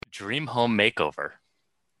Dream Home Makeover,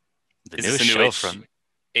 the Is new this a new show from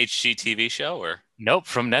HGTV show or? nope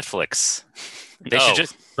from Netflix.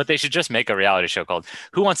 Oh, They should just make a reality show called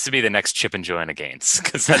 "Who Wants to Be the Next Chip and Joanna Gaines?"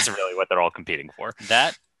 Because that's really what they're all competing for.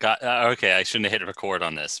 that got okay. I shouldn't have hit record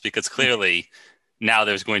on this because clearly now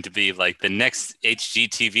there's going to be like the next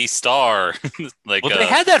HGTV star. like Well, they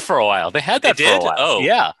had that for a while. They had they that for a did. while. Oh,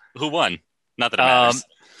 Yeah. who won? Not that it Um, matters.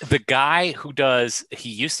 the guy he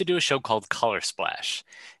used to do a show called Color Splash.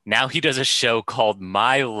 Now he does a show called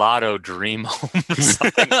My Lotto Dream Home or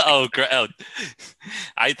something. Oh, great. Oh,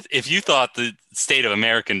 if you thought the state of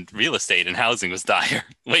American real estate and housing was dire,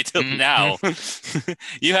 wait till now.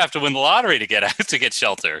 You have to win the lottery to get to get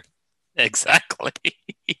shelter. Exactly.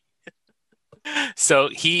 So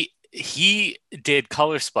he did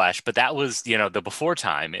Color Splash, but that was, the before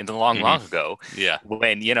time in the long ago Yeah.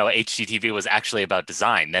 when, HGTV was actually about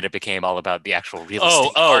design. Then it became all about the actual real Oh,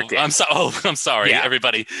 estate market. I'm sorry, Yeah.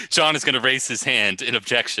 everybody. John is going to raise his hand in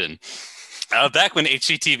objection. Back when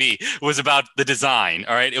HGTV was about the design,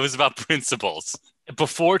 all right, it was about principles.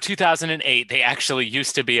 Before 2008, they actually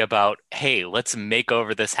used to be about, hey, let's make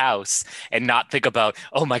over this house and not think about,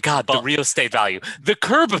 oh my God, the real estate value, the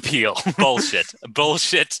curb appeal. Bullshit.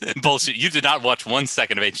 You did not watch 1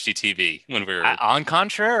 second of HGTV when we were on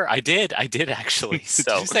contraire. I did actually.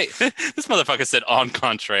 So did you say this motherfucker said on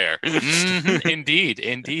contraire? Indeed,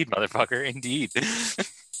 motherfucker, indeed.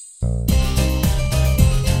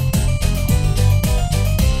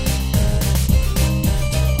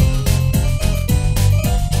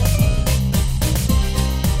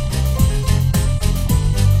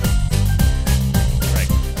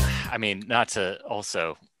 I mean, not to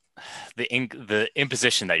also the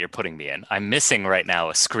imposition that you're putting me in. I'm missing right now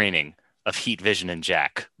a screening of Heat Vision and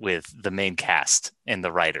Jack with the main cast and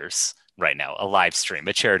the writers right now, a live stream,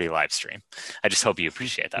 a charity live stream. I just hope you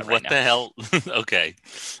appreciate that right now. What the hell? Okay.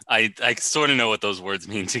 I sort of know what those words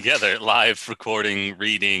mean together. Live recording,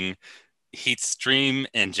 reading, Heat Stream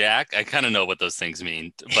and Jack. I kind of know what those things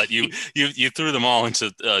mean, but you threw them all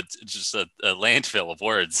into just a landfill of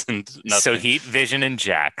words and nothing. So Heat Vision and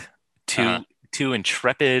Jack, two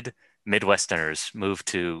intrepid Midwesterners moved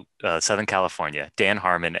to Southern California, Dan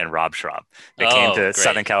Harmon and Rob Schraub. They came to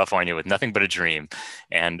Southern California with nothing but a dream,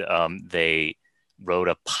 and they wrote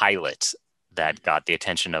a pilot that got the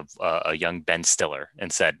attention of a young Ben Stiller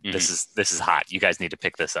and said, this is hot. You guys need to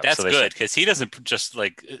pick this up. That's good because he doesn't just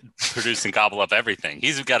like produce and gobble up everything.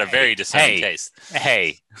 He's got a very discerning taste.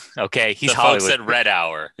 Hey, okay. He's the Hollywood. Folks at Red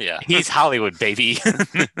Hour. Yeah. He's Hollywood, baby.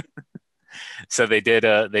 So they did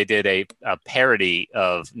a parody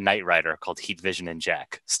of Knight Rider called Heat Vision and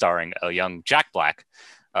Jack, starring a young Jack Black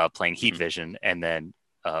playing Heat Vision, and then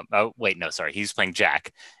he's playing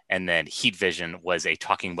Jack, and then Heat Vision was a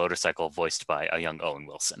talking motorcycle voiced by a young Owen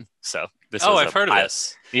Wilson. So this. I've heard of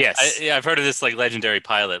this. Yes, I've heard of this like legendary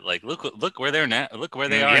pilot. Like look where they're now. Look where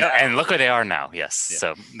they are, now. And look where they are now. Yes. Yeah.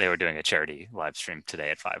 So they were doing a charity live stream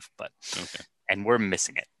today at 5, but okay. And we're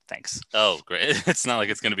missing it. Thanks. Oh, great. It's not like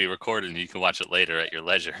it's going to be recorded and you can watch it later at your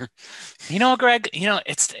leisure. You know, Greg,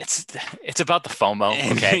 it's about the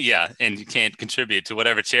FOMO. Okay. Yeah. And you can't contribute to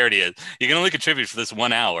whatever charity is. You can only contribute for this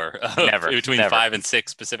 1 hour between 5 and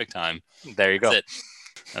 6 Pacific time. There you go. That's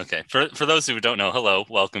it. Okay. For those who don't know, hello.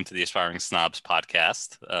 Welcome to the Aspiring Snobs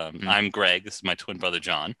podcast. I'm Greg. This is my twin brother,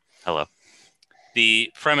 John. Hello.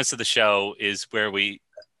 The premise of the show is where we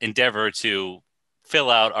endeavor to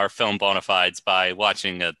fill out our film bona fides by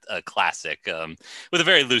watching a classic with a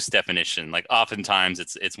very loose definition. Like oftentimes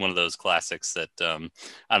it's one of those classics that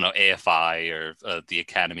I don't know, AFI or the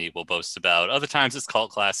Academy will boast about. Other times it's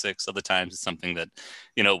cult classics. Other times it's something that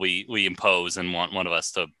we impose and want one of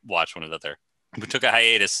us to watch one another. We took a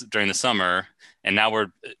hiatus during the summer, and now we're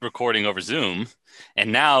recording over Zoom.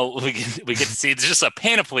 And now we get to see just a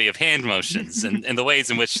panoply of hand motions and the ways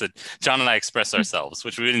in which that John and I express ourselves,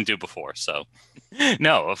 which we didn't do before. So,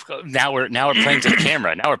 no, now we're playing to the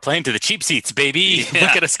camera. Now we're playing to the cheap seats, baby. Yeah.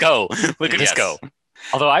 Look at us go! Look at us go!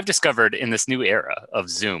 Although I've discovered in this new era of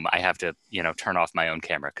Zoom, I have to turn off my own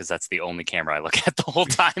camera because that's the only camera I look at the whole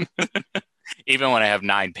time. Even when I have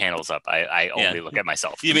 9 panels up, I only look at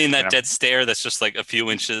myself. You mean that dead stare that's just like a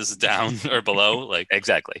few inches down or below? Like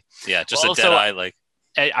exactly. Yeah, just a dead eye. Like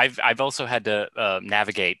I've also had to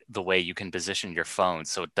navigate the way you can position your phone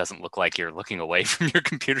so it doesn't look like you're looking away from your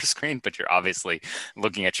computer screen, but you're obviously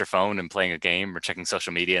looking at your phone and playing a game or checking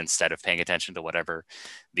social media instead of paying attention to whatever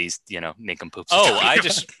these nincompoops. Oh, I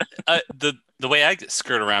just the way I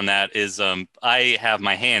skirt around that is I have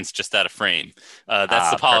my hands just out of frame.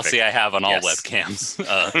 That's the policy perfect. I have on all webcams.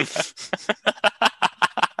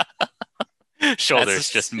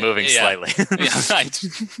 Shoulders just moving slightly.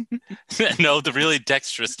 No, the really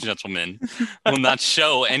dexterous gentleman will not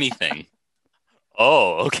show anything.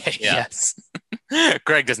 Oh, okay. Yeah. Yes.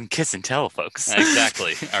 Greg doesn't kiss and tell, folks.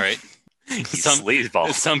 Exactly. All right.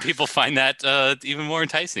 Sleazeball. Some people find that even more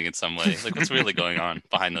enticing in some way. Like, what's really going on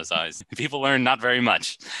behind those eyes? People learn not very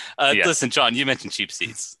much. Yes. Listen, John, you mentioned cheap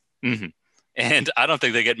seats. Mm-hmm. And I don't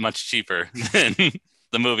think they get much cheaper than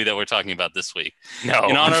the movie that we're talking about this week. No,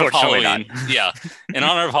 in honor of unfortunately Halloween, not. Yeah. In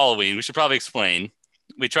honor of Halloween, we should probably explain.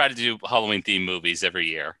 We try to do Halloween-themed movies every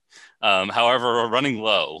year. However, we're running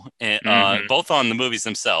low, both on the movies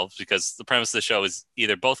themselves, because the premise of the show is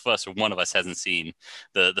either both of us or one of us hasn't seen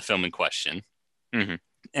the film in question. Mm-hmm.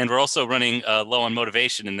 And we're also running low on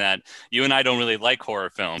motivation in that you and I don't really like horror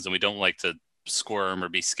films, and we don't like to squirm or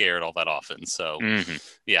be scared all that often. So,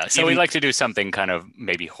 yeah. So we like to do something kind of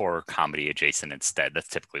maybe horror comedy adjacent instead. That's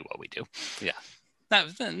typically what we do. Yeah.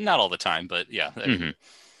 Not all the time, but yeah.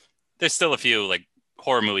 There's still a few like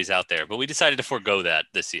horror movies out there, but we decided to forego that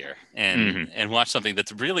this year and watch something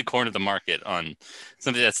that's really cornered the market on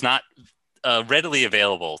something that's not readily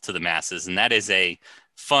available to the masses, and that is a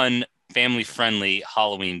fun, family-friendly,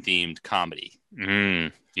 Halloween-themed comedy.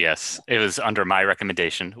 Yes, it was under my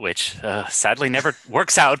recommendation, which sadly never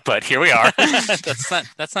works out, but here we are.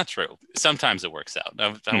 That's not true. Sometimes it works out.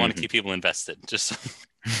 I want to keep people invested, just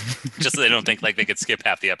so they don't think like they could skip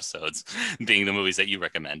half the episodes being the movies that you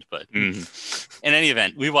recommend. But in any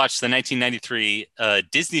event, we watched the 1993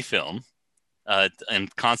 Disney film in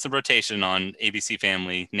constant rotation on ABC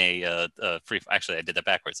Family, Free. Actually, I did that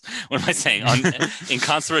backwards. What am I saying? In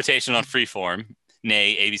constant rotation on Freeform,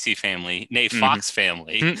 nay ABC Family, nay Fox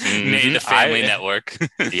Family, nay the Family Network.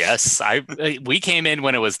 Yes, we came in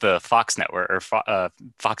when it was the Fox Network or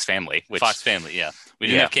Fox Family. Fox Family, yeah. We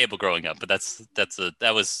didn't have cable growing up, but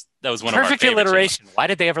that was one of our perfect alliteration. Why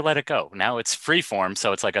did they ever let it go? Now it's Freeform,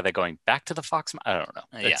 so it's like, are they going back to the Fox? I don't know.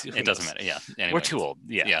 It doesn't matter. Yeah, anyway. We're too old.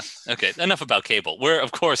 Yeah. Okay. Enough about cable. We're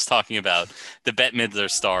of course talking about the Bette Midler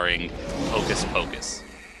starring Hocus Pocus.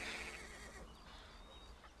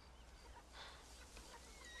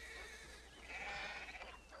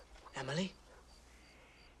 Emily?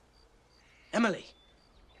 Emily?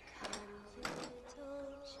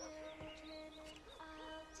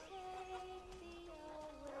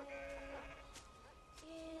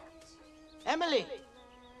 Emily!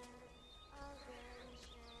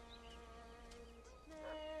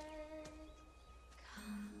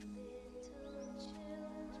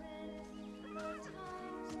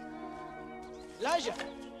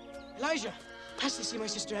 Elijah! Pass to see my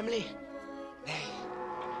sister Emily. Nay.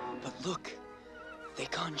 But look, they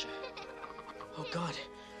conjure. Oh God,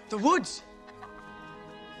 the woods!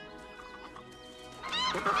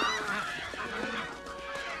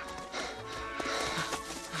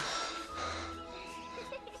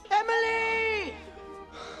 Emily!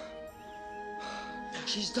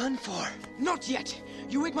 She's done for. Not yet.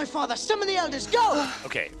 You wake my father. Summon the elders. Go!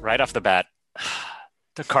 Okay, right off the bat,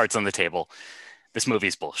 the cards on the table. This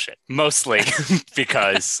movie's bullshit. Mostly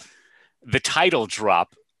because the title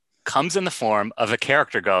drop comes in the form of a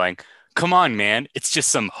character going, "Come on, man, it's just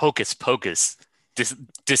some hocus pocus,"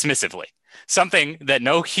 dismissively. Something that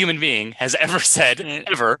no human being has ever said,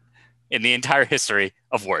 ever, in the entire history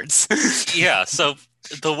of words. Yeah, so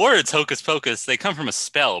the words hocus pocus, they come from a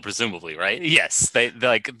spell, presumably, right? Yes, they're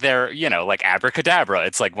like abracadabra.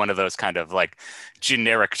 It's like one of those kind of like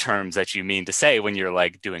generic terms that you mean to say when you're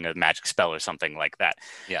like doing a magic spell or something like that.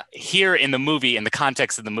 Yeah. Here in the movie, in the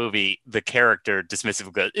context of the movie, the character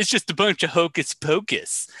dismissively goes, "It's just a bunch of hocus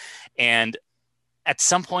pocus." And at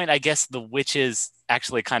some point, I guess the witches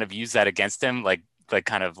actually kind of use that against him, like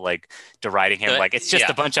kind of like deriding him, like, "It's just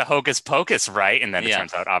a bunch of hocus pocus, right?" And then it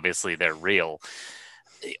turns out obviously they're real.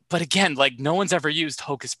 But again, like, no one's ever used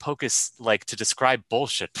hocus pocus like to describe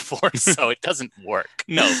bullshit before, so it doesn't work.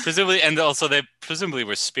 No, presumably, and also they presumably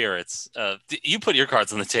were spirits. You put your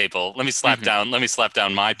cards on the table. Let me slap down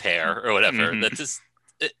my pair or whatever. That just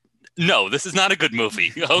no, this is not a good movie.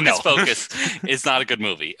 Hocus Pocus is not a good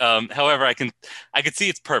movie. However, I could see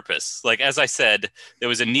its purpose. Like, as I said, there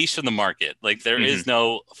was a niche in the market. Like, there is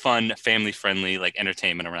no fun, family-friendly like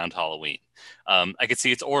entertainment around Halloween. I could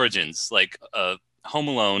see its origins. Like, Home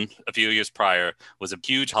Alone a few years prior was a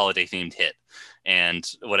huge holiday themed hit, and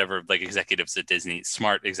whatever like executives at Disney,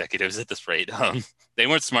 smart executives at this rate, they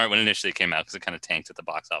weren't smart when it initially came out because it kind of tanked at the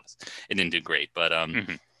box office. It didn't do great, but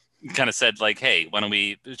kind of said like, hey, why don't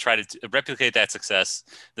we try to replicate that success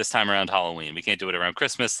this time around Halloween? We can't do it around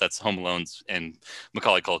Christmas. That's Home Alone's and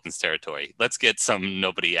Macaulay Culkin's territory. Let's get some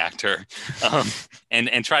nobody actor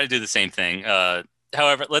and try to do the same thing.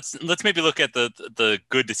 However, let's maybe look at the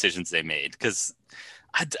good decisions they made, because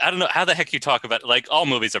I don't know how the heck you talk about it. Like, all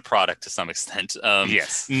movies are product to some extent.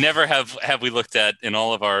 Yes. Never have we looked at, in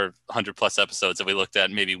all of our 100+ episodes, have we looked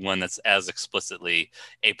at maybe one that's as explicitly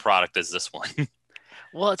a product as this one.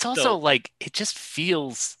 Well, it's also like it just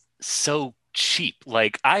feels so cheap.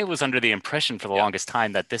 Like I was under the impression for the longest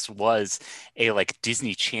time that this was a like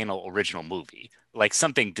Disney Channel original movie, like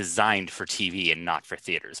something designed for TV and not for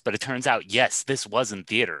theaters. But it turns out, yes, this was in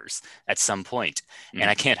theaters at some point, and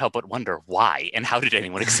I can't help but wonder why and how did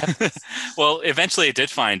anyone accept this? Well, eventually it did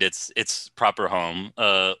find its proper home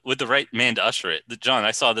with the right man to usher it. John,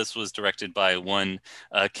 I saw this was directed by one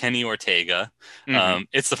Kenny Ortega.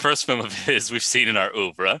 It's the first film of his we've seen in our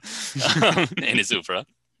oeuvre, in his oeuvre.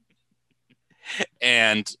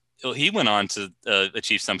 And he went on to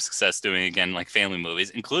achieve some success doing, again, like family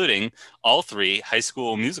movies, including all 3 High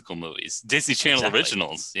School Musical movies, Disney Channel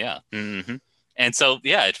originals. Yeah. And so,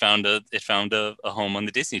 it found a home on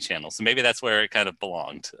the Disney Channel. So maybe that's where it kind of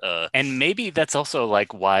belonged. And maybe that's also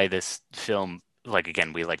like why this film, like,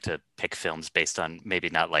 again, we like to pick films based on maybe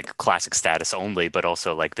not like classic status only, but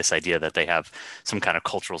also like this idea that they have some kind of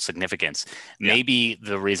cultural significance. Maybe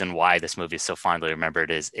the reason why this movie is so fondly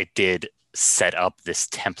remembered is it did set up this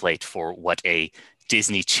template for what a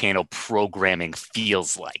Disney Channel programming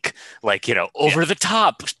feels like, over the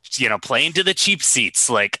top, playing to the cheap seats.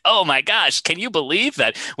 Like, oh my gosh, can you believe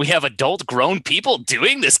that we have adult grown people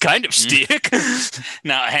doing this kind of shtick?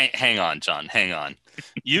 Now, hang on, John, hang on.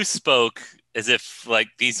 You spoke as if like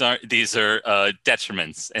these are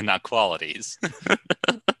detriments and not qualities.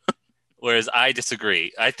 Whereas I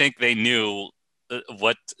disagree. I think they knew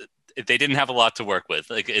what they didn't have a lot to work with.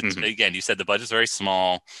 Like again, you said the budget's very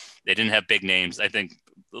small. They didn't have big names. I think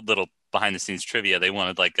a little behind the scenes trivia, they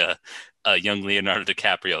wanted like a young Leonardo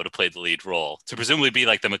DiCaprio to play the lead role, to presumably be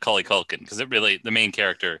like the Macaulay Culkin, because the main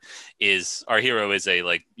character is, our hero is a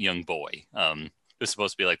like young boy who's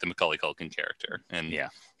supposed to be like the Macaulay Culkin character, and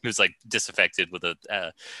who's like disaffected with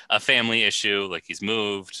a family issue, like he's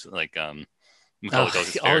moved, like all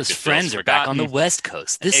his friends are back on the West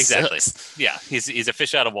Coast. This exactly sucks. Yeah, he's a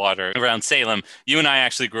fish out of water around Salem. You and I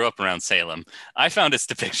actually grew up around Salem. I found its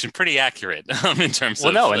depiction pretty accurate in terms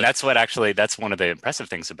of and that's one of the impressive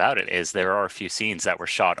things about it, is there are a few scenes that were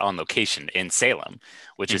shot on location in Salem,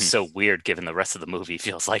 which is so weird given the rest of the movie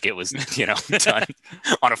feels like it was done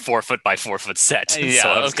on a 4-foot by 4-foot set.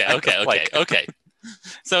 Yeah. Okay.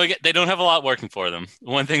 So again, they don't have a lot working for them.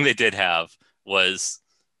 One thing they did have was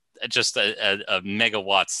just a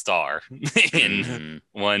megawatt star in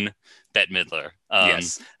one Bette Midler.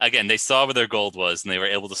 Again, they saw where their gold was, and they were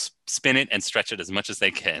able to spin it and stretch it as much as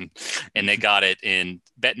they can. And they got it in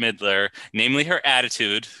Bette Midler, namely her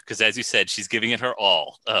attitude, because as you said, she's giving it her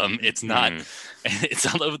all. It's not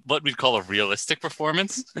what we'd call a realistic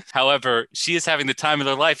performance. However, she is having the time of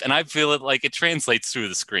her life, and I feel it like it translates through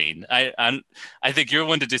the screen. I think you're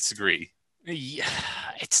one to disagree. Yeah,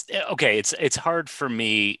 it's okay. It's hard for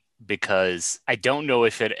me, because I don't know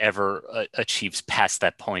if it ever achieves past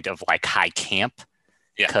that point of like high camp,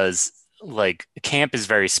 because like camp is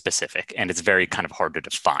very specific and it's very kind of hard to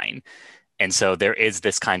define. And so there is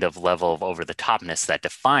this kind of level of over the topness that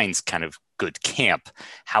defines kind of good camp.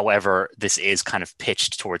 However, this is kind of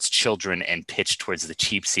pitched towards children and pitched towards the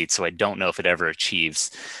cheap seats. So I don't know if it ever achieves.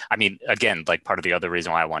 I mean, again, like part of the other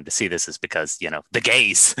reason why I wanted to see this is because, the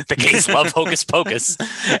gays love Hocus Pocus.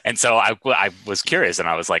 And so I was curious, and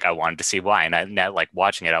I was like, I wanted to see why. And like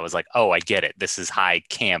watching it, I was like, oh, I get it. This is high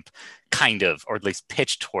camp, kind of, or at least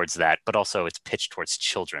pitched towards that, but also it's pitched towards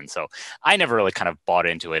children. So I never really kind of bought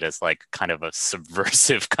into it as like kind of a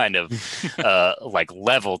subversive kind of like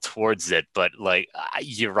level towards it. But like,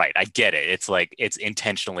 you're right. I get it. It's like, it's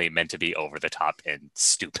intentionally meant to be over the top and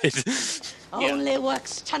stupid. Only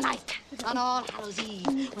works tonight on All Hallows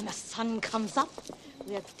Eve. When the sun comes up,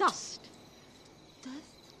 we're dust.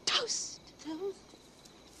 Toast.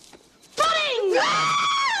 Pudding!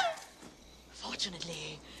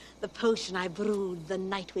 Fortunately, the potion I brewed the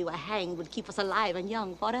night we were hanged would keep us alive and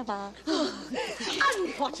young forever.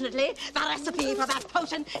 Unfortunately, the recipe for that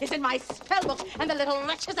potion is in my spellbook, and the little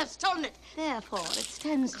wretches have stolen it. Therefore, it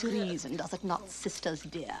stands to reason, does it not, sisters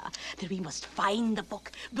dear, that we must find the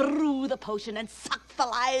book, brew the potion, and suck the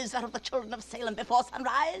lives out of the children of Salem before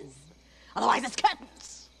sunrise? Otherwise, it's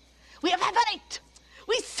curtains. We evaporate.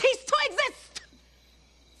 We cease to exist.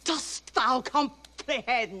 Dost thou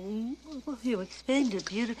comprehend? Well, you explained it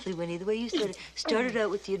beautifully, Winnie. The way you sort of started out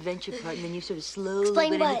with the adventure part, and then you sort of slowly...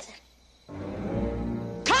 Explain what?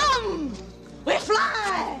 Come! We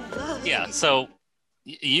fly! Yeah, so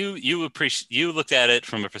you looked at it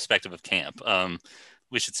from a perspective of camp.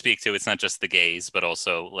 we should speak to. It's not just the gays, but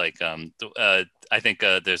also like I think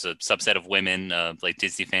there's a subset of women like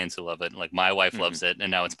Disney fans who love it. Like my wife loves it,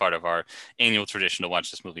 and now it's part of our annual tradition to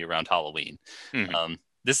watch this movie around Halloween.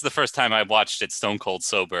 This is the first time I watched it stone cold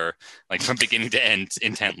sober, like from beginning to end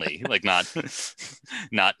intently, like not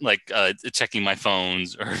like checking my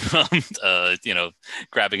phones or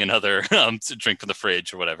grabbing another drink from the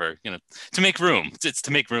fridge or whatever, to make room. It's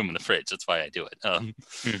to make room in the fridge. That's why I do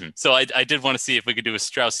it. So I did want to see if we could do a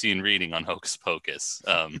Straussian reading on Hocus Pocus.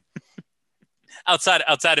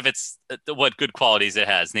 Outside of its what good qualities it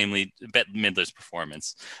has, namely Bette Midler's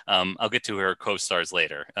performance. I'll get to her co-stars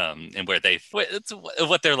later, and what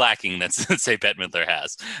they're lacking that say Bette Midler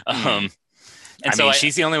has. And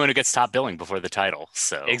she's the only one who gets top billing before the title.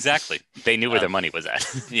 So exactly, they knew where their money was at.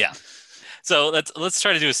 Yeah. So let's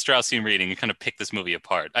try to do a Straussian reading and kind of pick this movie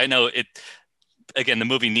apart. I know it. Again, the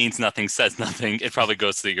movie means nothing, says nothing. It probably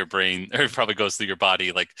goes through your brain, or it probably goes through your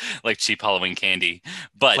body like cheap Halloween candy.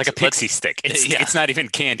 But like a pixie stick. It's not even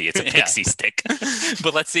candy. It's a pixie stick.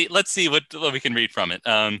 But let's see what we can read from it.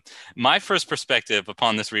 My first perspective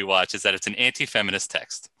upon this rewatch is that it's an anti-feminist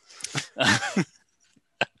text.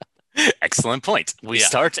 Excellent point. We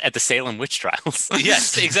start at the Salem witch trials.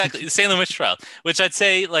 Yes, exactly. The Salem witch trial, which I'd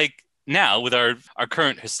say like now with our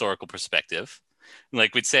current historical perspective,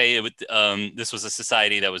 like we'd say this was a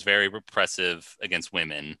society that was very repressive against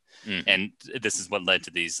women. And this is what led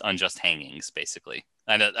to these unjust hangings, basically.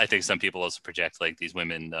 And I think some people also project like these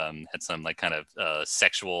women had some like kind of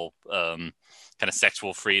sexual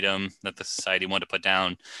freedom that the society wanted to put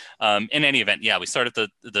down. In any event, we started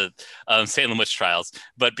the Salem witch trials,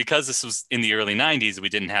 but because this was in the early 90s, we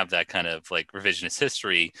didn't have that kind of like revisionist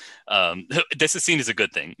history. This is seen as a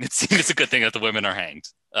good thing. It's seen as a good thing that the women are hanged.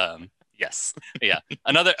 Yes. Yeah.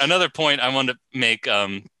 Another point I wanted to make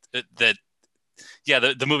that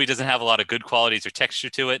the movie doesn't have a lot of good qualities or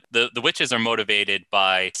texture to it. The witches are motivated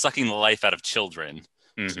by sucking the life out of children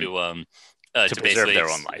to preserve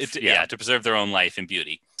their own life. To preserve their own life and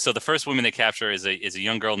beauty. So the first woman they capture is a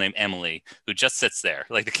young girl named Emily who just sits there.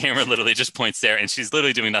 Like the camera literally just points there and she's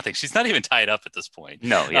literally doing nothing. She's not even tied up at this point.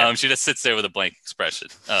 No, yeah. She just sits there with a blank expression.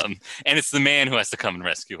 And it's the man who has to come and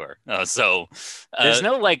rescue her. There's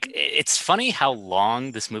no it's funny how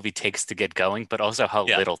long this movie takes to get going, but also how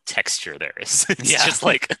little texture there is. It's just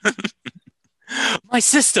like... My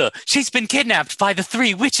sister, she's been kidnapped by the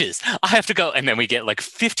 3 witches. I have to go. And then we get like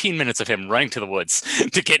 15 minutes of him running to the woods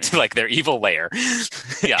to get to like their evil lair.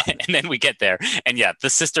 And then we get there. And the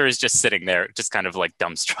sister is just sitting there, just kind of like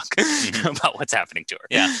dumbstruck about what's happening to her.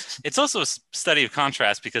 Yeah. It's also a study of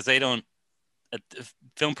contrast because they don't,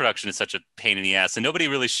 film production is such a pain in the ass and nobody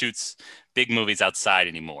really shoots big movies outside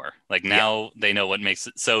anymore. Like now they know what makes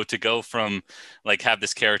it so to go from like have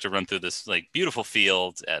this character run through this like beautiful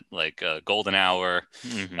field at like a golden hour.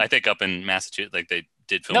 I think up in Massachusetts, like they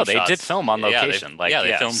did film they did film on location.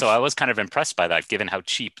 They filmed. So I was kind of impressed by that given how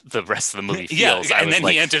cheap the rest of the movie feels. And then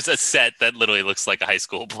he enters a set that literally looks like a high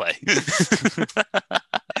school play.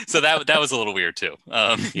 So that was a little weird too.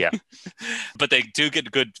 But they do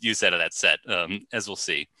get good use out of that set, as we'll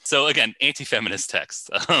see. So again, anti-feminist text,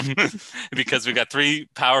 because we got 3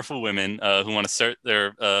 powerful women who want to assert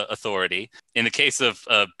their authority. In the case of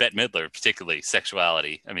Bette Midler, particularly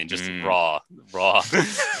sexuality. I mean, just raw.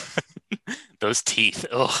 Those teeth.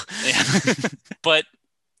 Ugh. But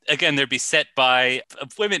again, they're beset by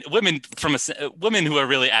women women who are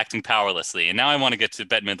really acting powerlessly. And now I want to get to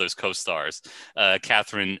Bette Midler's co-stars,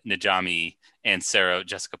 Catherine Najimy and Sarah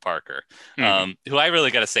Jessica Parker, who I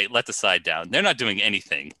really got to say, let the side down. They're not doing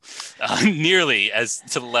anything nearly as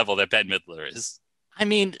to the level that Bette Midler is. I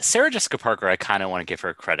mean, Sarah Jessica Parker, I kind of want to give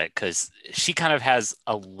her credit because she kind of has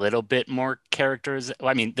a little bit more characters.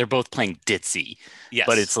 I mean, they're both playing ditzy,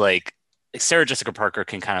 but it's like Sarah Jessica Parker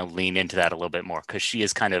can kind of lean into that a little bit more because she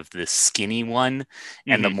is kind of the skinny one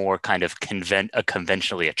and the more kind of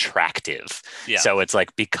conventionally attractive. So it's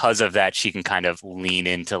like because of that, she can kind of lean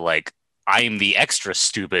into like, I'm the extra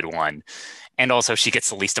stupid one. And also she gets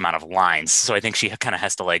the least amount of lines. So I think she kind of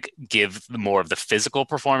has to like give more of the physical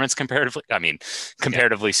performance comparatively. I mean,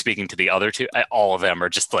 comparatively speaking to the other 2, all of them are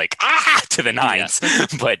just like, to the nines.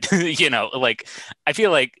 But, like, I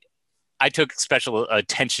feel like I took special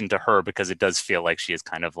attention to her because it does feel like she is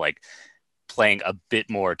kind of like playing a bit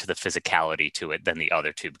more to the physicality to it than the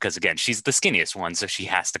other 2, because again, she's the skinniest one, so she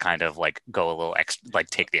has to kind of like go a little extra, like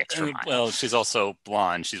take the extra mile. Well, she's also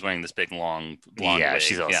blonde. She's wearing this big long blonde wig.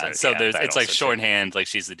 She's also so it's like shorthand, like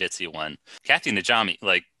she's the ditzy one. Kathy Najimy,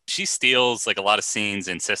 like she steals like a lot of scenes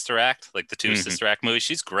in Sister Act, like the 2 Sister Act movies.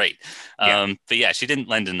 She's great. But she didn't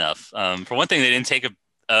lend enough. For one thing, they didn't take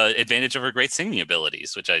advantage of her great singing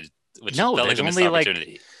abilities, which I which no, felt like a missed only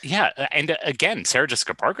opportunity. And again, Sarah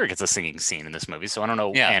Jessica Parker gets a singing scene in this movie, so I don't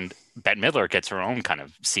know. Yeah. And Bette Midler gets her own kind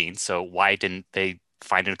of scene, so why didn't they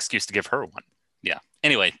find an excuse to give her one? Yeah.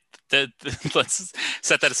 Anyway, let's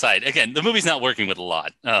set that aside. Again, the movie's not working with a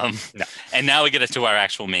lot. No. And now we get to our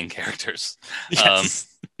actual main characters. Yes.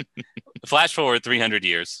 Flash forward 300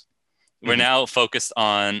 years. We're now focused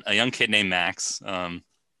on a young kid named Max.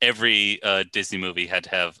 Every Disney movie had to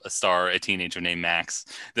have a star, a teenager named Max.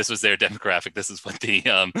 This was their demographic. This is what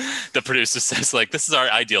the producer says. Like, this is our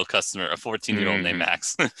ideal customer, a 14-year-old named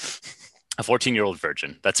Max. A 14-year-old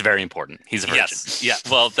virgin. That's very important. He's a virgin. Yes. Yeah.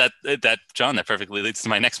 Well, that John, that perfectly leads to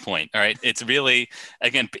my next point. All right. It's really,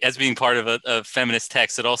 again, as being part of a feminist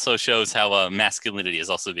text, it also shows how masculinity is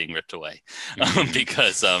also being ripped away,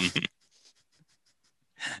 because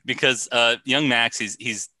young Max,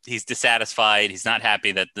 he's dissatisfied. He's not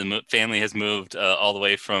happy that the family has moved all the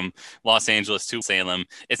way from Los Angeles to Salem.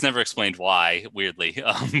 It's never explained why, weirdly.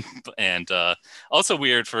 And also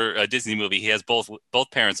weird for a Disney movie, he has both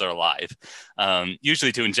parents are alive.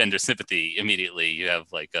 Usually to engender sympathy immediately, you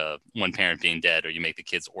have like one parent being dead, or you make the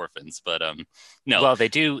kids orphans. But no. Well, they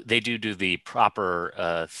do the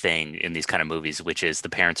proper thing in these kind of movies, which is the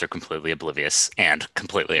parents are completely oblivious and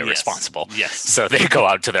completely irresponsible. Yes. So they go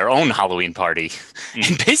out to their own Halloween party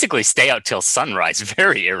and basically stay out till sunrise.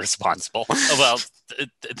 Very irresponsible. Well,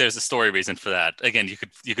 there's a story reason for that. Again, you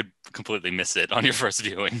could completely miss it on your first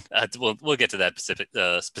viewing. We'll get to that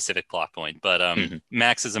specific plot point. But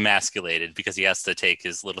Max is emasculated because he has to take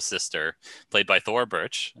his little sister, played by Thora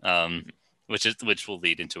Birch, which will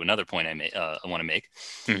lead into another point I want to make,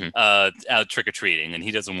 out trick-or-treating, and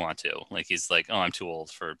he doesn't want to. Like, he's like, oh, I'm too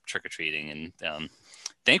old for trick-or-treating, and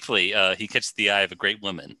thankfully, he catches the eye of a great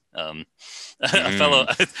woman, a fellow.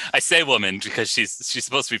 I say woman because she's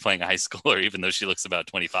supposed to be playing a high schooler, even though she looks about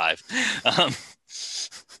 25.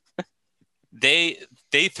 They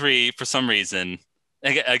three, for some reason,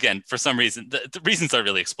 the reasons aren't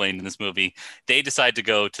really explained in this movie. They decide to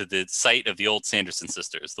go to the site of the old Sanderson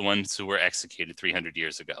sisters, the ones who were executed 300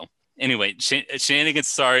 years ago. Anyway, shenanigans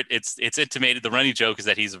start. It's intimated. The running joke is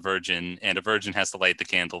that he's a virgin, and a virgin has to light the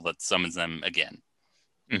candle that summons them again.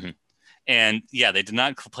 And yeah, they did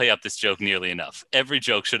not play up this joke nearly enough. Every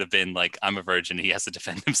joke should have been like, I'm a virgin, he has to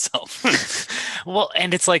defend himself. Well,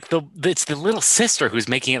 and it's like it's the little sister who's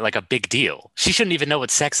making it like a big deal. She shouldn't even know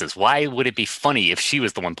what sex is. Why would it be funny if she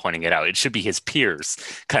was the one pointing it out? It should be his peers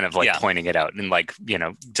kind of like pointing it out and like,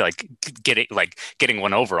 like getting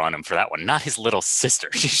one over on him for that one. Not his little sister.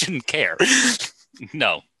 She shouldn't care.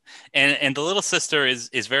 No. And the little sister is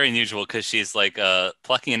very unusual because she's like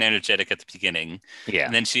plucky and energetic at the beginning. Yeah.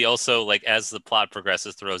 And then she also, like, as the plot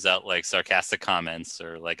progresses, throws out like sarcastic comments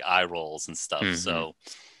or like eye rolls and stuff. So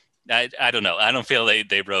I don't know. I don't feel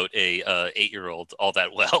they wrote a 8-year-old all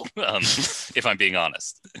that well, if I'm being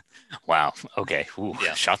honest. Wow. Okay. Ooh,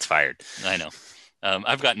 yeah. Shots fired. I know.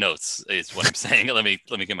 I've got notes, is what I'm saying. Let me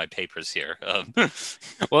get my papers here.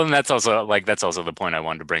 Well, and that's also the point I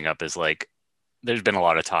wanted to bring up is like, there's been a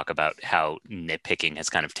lot of talk about how nitpicking has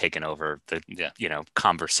kind of taken over the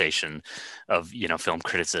conversation of film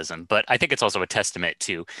criticism, but I think it's also a testament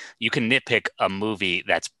to, you can nitpick a movie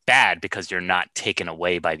that's bad because you're not taken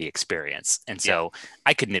away by the experience. And so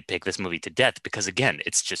I could nitpick this movie to death because, again,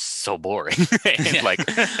 it's just so boring. And like,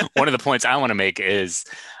 one of the points I want to make is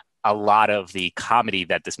a lot of the comedy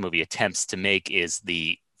that this movie attempts to make is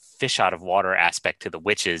the fish out of water aspect to the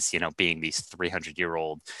witches, being these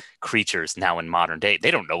 300-year-old creatures now in modern day.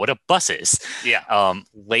 They don't know what a bus is. Yeah.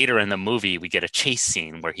 Later in the movie, we get a chase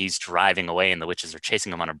scene where he's driving away and the witches are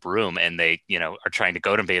chasing him on a broom, and they, are trying to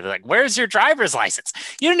goad him. They're like, "Where's your driver's license?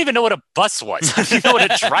 You didn't even know what a bus was. How do you know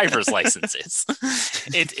what a driver's license is?"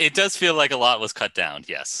 It does feel like a lot was cut down.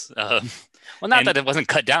 Yes. Well, not that it wasn't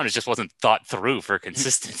cut down, it just wasn't thought through for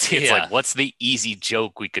consistency. It's like, what's the easy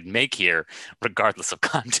joke we could make here, regardless of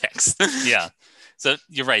context? Yeah. So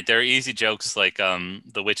you're right. There are easy jokes like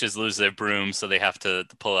the witches lose their broom, so they have to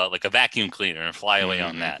pull out like a vacuum cleaner and fly away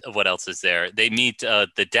on that. What else is there? They meet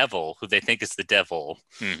the devil, who they think is the devil.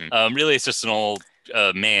 Really, it's just an old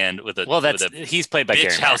man with a he's played by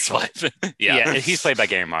Gary Marshall. Yeah, he's played by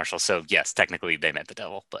Gary Marshall. So yes, technically they met the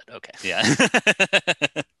devil, but okay. Yeah.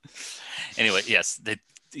 Anyway, yes,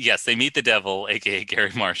 they meet the devil, aka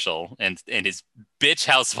Gary Marshall, and his bitch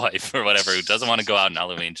housewife or whatever, who doesn't want to go out on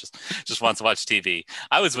Halloween, just wants to watch TV.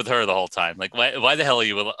 I was with her the whole time. Like, why the hell are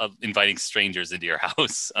you inviting strangers into your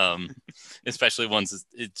house? Especially ones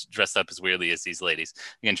dressed up as weirdly as these ladies.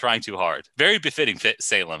 Again, trying too hard. Very befitting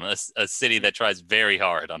Salem, a city that tries very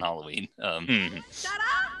hard on Halloween. Shut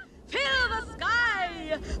up! Fill the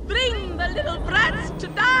sky! Bring the little brats to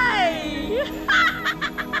die!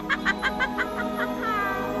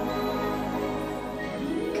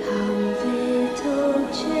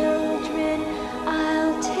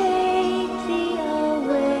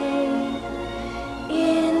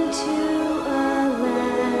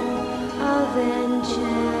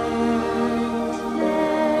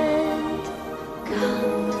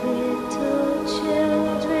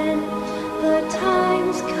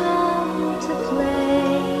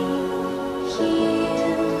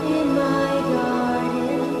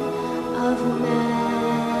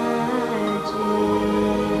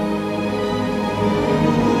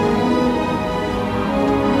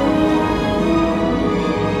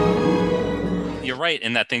 right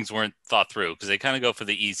in that things weren't thought through, because they kind of go for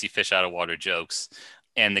the easy fish out of water jokes.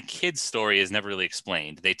 And the kid's story is never really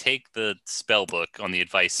explained. They take the spell book on the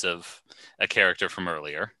advice of a character from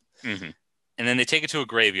earlier. Mm-hmm. And then they take it to a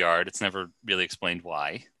graveyard. It's never really explained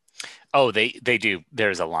why. Oh, they do.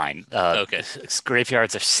 There's a line. Okay.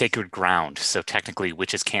 Graveyards are sacred ground, so technically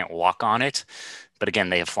witches can't walk on it. But again,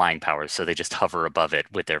 they have flying powers, so they just hover above it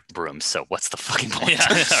with their brooms. So what's the fucking point? Yeah,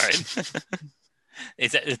 all right.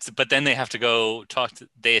 But then they have to go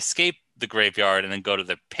they escape the graveyard and then go to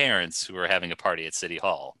their parents who are having a party at City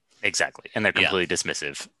Hall. Exactly. And they're completely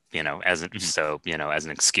dismissive, as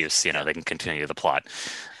an excuse, they can continue the plot.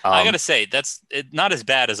 I gotta say, that's not as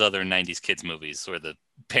bad as other 90s kids movies where the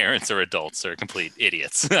parents or adults are complete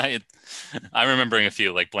idiots. I'm remembering a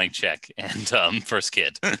few like Blank Check and First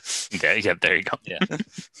Kid. Yeah, there you go. Yeah.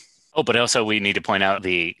 Oh, but also we need to point out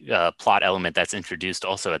the plot element that's introduced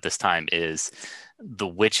also at this time is the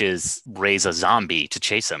witches raise a zombie to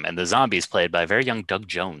chase them. And the zombie is played by a very young Doug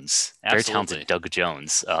Jones. Absolutely. Very talented Doug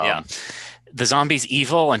Jones. The zombie's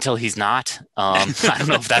evil until he's not. I don't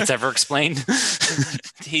know if that's ever explained.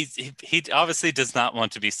 He obviously does not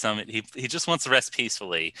want to be summoned. He just wants to rest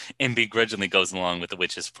peacefully and begrudgingly goes along with the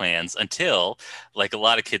witch's plans until, like a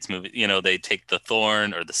lot of kids' movies, they take the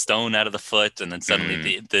thorn or the stone out of the foot, and then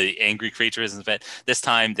suddenly the angry creature is in bed. This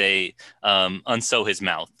time they unsew his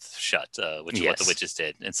mouth shut, which is what the witches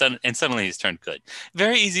did, and suddenly he's turned good.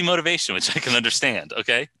 Very easy motivation, which I can understand.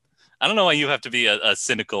 Okay. I don't know why you have to be a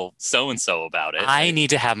cynical so-and-so about it. I need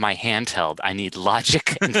to have my hand held. I need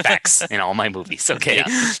logic and facts in all my movies, okay? Yeah.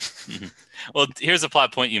 Mm-hmm. Well, here's a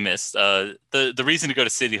plot point you missed. The reason to go to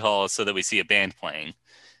City Hall is so that we see a band playing.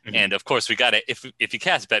 Mm-hmm. And, of course, we got to, if you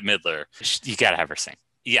cast Bette Midler... You got to have her sing.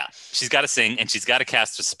 Yeah, she's got to sing, and she's got to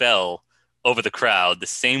cast a spell over the crowd the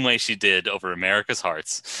same way she did over America's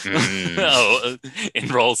Hearts. In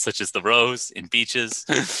roles such as The Rose, in Beaches...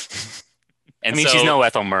 And she's no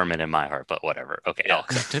Ethel Merman in my heart, but whatever. Okay, yeah. I'll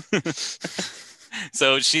accept it.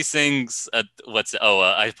 So she sings, I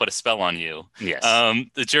Put a Spell on You. Yes.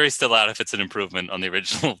 The jury's still out if it's an improvement on the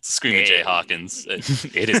original Screaming Jay Hawkins.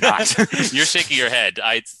 It is not. You're shaking your head.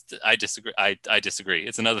 I disagree. I disagree.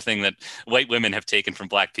 It's another thing that white women have taken from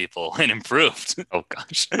black people and improved. Oh,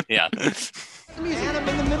 gosh. Yeah. Man, I'm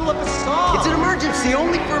in the middle of a song. It's an emergency,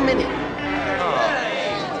 only for a minute.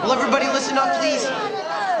 Will everybody listen up, please?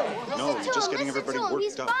 Just getting everybody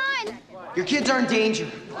worked up. Your kids are in danger.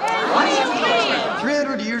 What?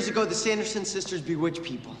 300 years ago, the Sanderson sisters bewitched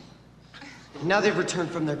people. And now they've returned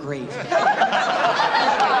from their grave. Hey,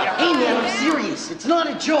 man, I'm serious. It's not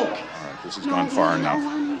a joke. All right, this has gone far enough.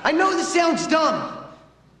 I know this sounds dumb,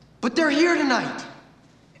 but they're here tonight.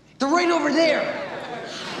 They're right over there.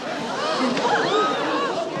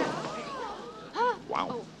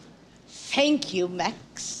 Wow. Thank you,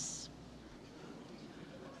 Max,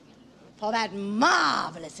 for that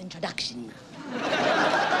marvelous introduction.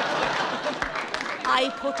 I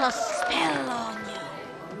put a spell on you.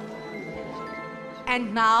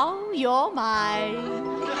 And now you're mine.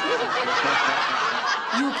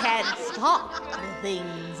 You can't stop the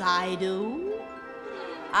things I do.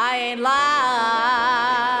 I ain't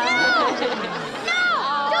lying.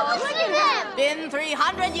 No! Don't listen to them! Been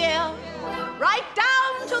 300 years, right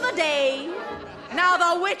down to the day. Now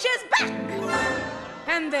the witch is back.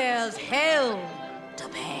 And there's hell to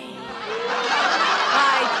pay.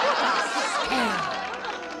 I put a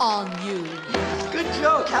spell on you. Good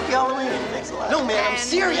joke. Happy Halloween. Thanks a lot. No, man, I'm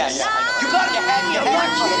serious. Yeah. You gotta get happy. I'm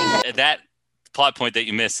not kidding. That plot point that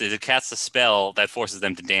you missed is it casts a spell that forces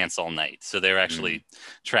them to dance all night. So they're actually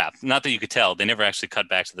trapped. Not that you could tell. They never actually cut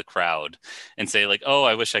back to the crowd and say, like, oh,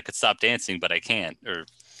 I wish I could stop dancing, but I can't. Or,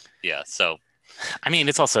 yeah, so... I mean,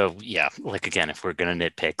 it's also, like, again, if we're going to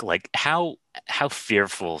nitpick, like, how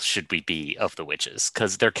fearful should we be of the witches?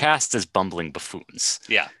 Because they're cast as bumbling buffoons.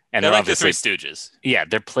 Yeah. And they're like the obviously Three Stooges. Yeah,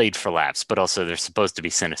 they're played for laughs, but also they're supposed to be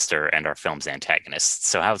sinister and our film's antagonists.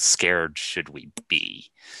 So how scared should we be?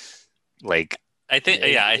 Like, I think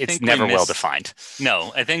it's never well defined.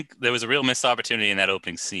 No, I think there was a real missed opportunity in that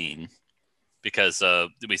opening scene because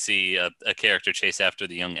we see a character chase after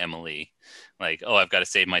the young Emily. Like, oh, I've got to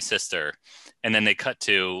save my sister. And then they cut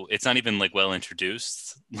to, it's not even like well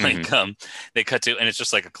introduced. Like, they cut to, and it's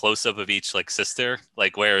just like a close up of each like sister.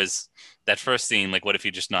 Like, whereas that first scene, like, what if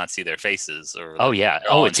you just not see their faces? Or oh yeah,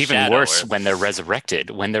 it's even worse when they're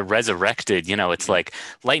resurrected. When they're resurrected, it's like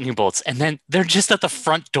lightning bolts, and then they're just at the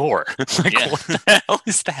front door. Like, what the hell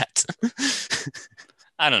is that?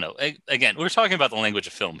 I don't know. Again, we're talking about the language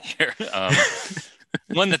of film here.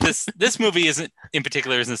 One that this movie isn't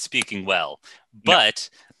speaking well, but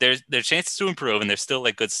there's chances to improve, and there's still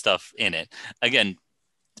like good stuff in it. Again,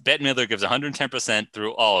 Bette Midler gives 110%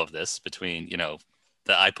 through all of this, between,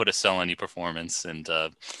 the I Put a Spell on You performance and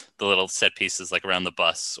the little set pieces like around the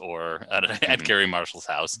bus or at Gary Marshall's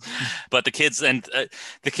house. But the kids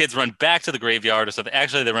run back to the graveyard, or something.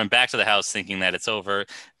 Actually, they run back to the house thinking that it's over.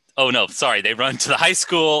 Oh, no, sorry. They run to the high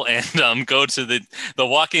school and go to the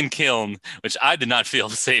walk-in kiln, which I did not feel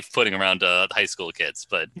safe putting around high school kids,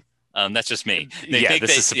 but that's just me.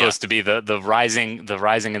 This is supposed to be the rising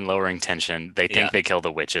and lowering tension. They think they killed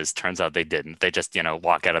the witches. Turns out they didn't. They just,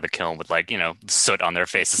 walk out of the kiln with soot on their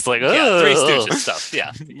face. It's like, Three Stooges stuff.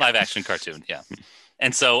 Yeah. Live action cartoon. Yeah.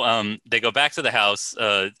 And so they go back to the house.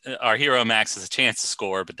 Our hero Max has a chance to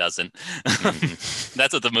score, but doesn't.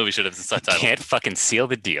 That's what the movie should have been subtitled. Can't fucking seal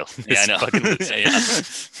the deal. Yeah, I know.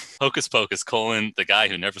 Hocus Pocus, the guy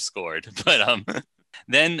who never scored. But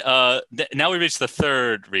then now we reach the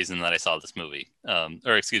third reason that I saw this movie. The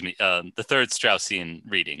third Straussian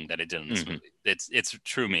reading that I did in this movie. It's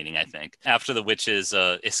true meaning, I think. After the witches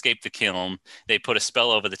escape the kiln, they put a spell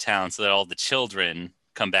over the town so that all the children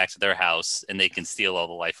come back to their house and they can steal all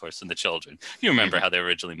the life force from the children. You remember how they were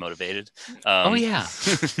originally motivated? Oh yeah.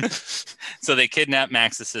 So they kidnap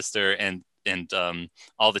Max's sister, and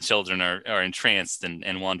all the children are entranced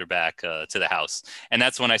and wander back to the house. And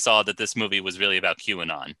that's when I saw that this movie was really about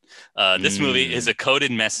QAnon. This movie is a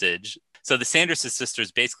coded message. So the Sanderson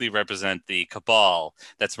sisters basically represent the cabal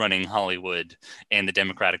that's running Hollywood and the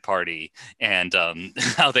Democratic Party, and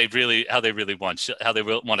how they really want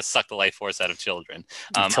to suck the life force out of children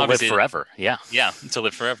to live forever. Yeah, to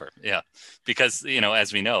live forever. Yeah, because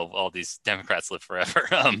as we know, all these Democrats live forever.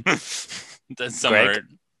 Greg,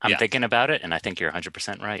 I'm thinking about it, and I think you're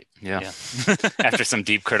 100% right. Yeah. After some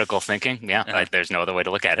deep critical thinking, there's no other way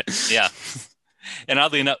to look at it. Yeah, and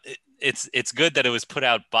oddly enough, it's good that it was put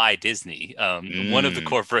out by Disney, one of the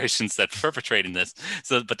corporations that's perpetrating this.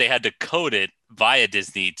 But they had to code it via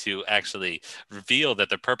Disney to actually reveal that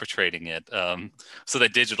they're perpetrating it, so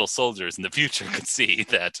that digital soldiers in the future could see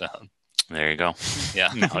that. There you go.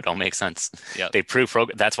 Yeah. No, it don't make sense. Yeah. They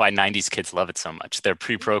that's why 90s kids love it so much. They're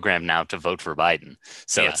pre-programmed now to vote for Biden.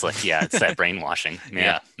 So it's like, it's that brainwashing.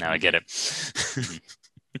 Yeah. Now I get it.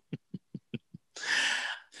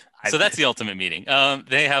 So that's the ultimate meeting.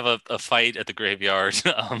 They have a fight at the graveyard.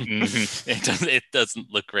 It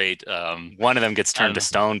doesn't look great. One of them gets turned to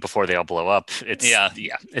stone before they all blow up. With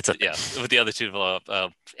the other two blow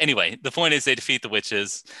up. Anyway, the point is they defeat the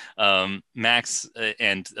witches. Max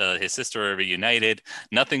and his sister are reunited.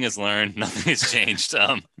 Nothing is learned. Nothing has changed.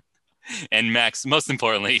 And Max, most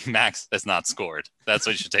importantly, Max has not scored. That's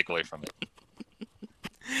what you should take away from it.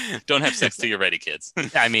 Don't have sex till you're ready, kids.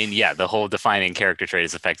 I mean, the whole defining character trait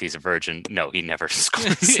is the fact he's a virgin. No, he never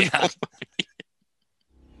scores.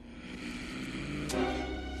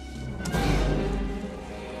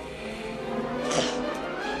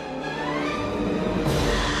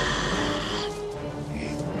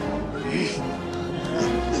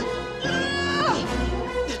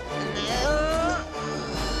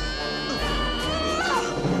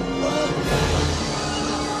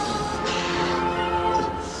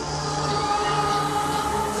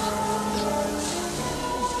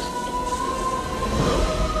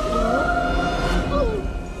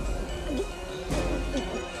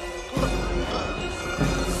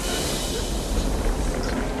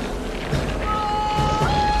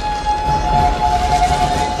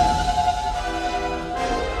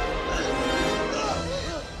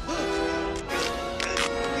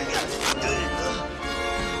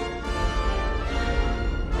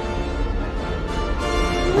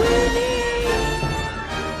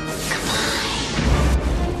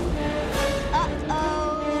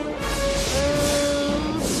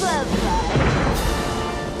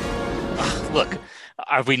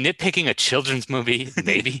 Are we nitpicking a children's movie?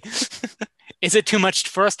 Maybe. Is it too much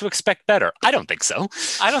for us to expect better? I don't think so.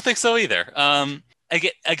 I don't think so either.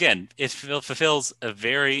 Again, it fulfills a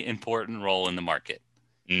very important role in the market.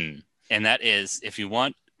 And that is, if you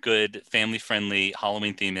want good, family-friendly,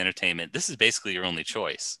 Halloween-themed entertainment, this is basically your only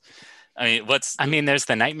choice. I mean, there's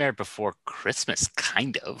The Nightmare Before Christmas,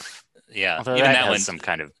 kind of. Yeah, although even that one's some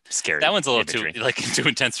kind of scary. That one's a little too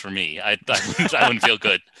intense for me. I wouldn't feel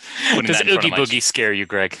good. Does Oogie Boogie scare you,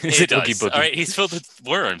 Greg? Is it Oogie Boogie? All right, he's filled with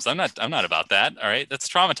worms. I'm not about that. All right, that's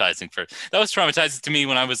traumatizing. That was traumatizing to me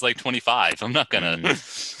when I was like 25. I'm not gonna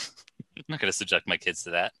subject my kids to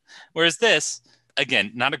that. Whereas this,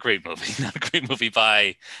 again, not a great movie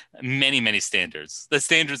by many, many standards. The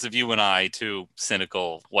standards of you and I, two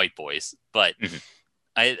cynical white boys, but.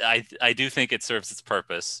 I do think it serves its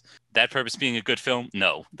purpose. That purpose being a good film,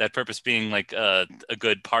 no. That purpose being like a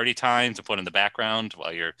good party time to put in the background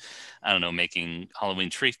while you're, I don't know, making Halloween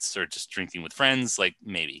treats or just drinking with friends, like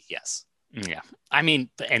maybe, yes. Yeah. I mean,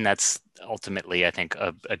 and that's ultimately, I think,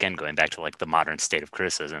 again, going back to like the modern state of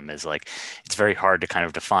criticism is like, it's very hard to kind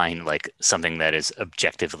of define like something that is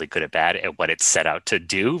objectively good or bad at what it's set out to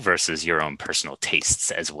do versus your own personal tastes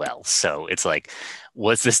as well. So it's like,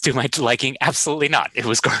 was this to my liking? Absolutely not. It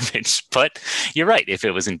was garbage. But you're right. If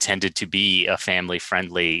it was intended to be a family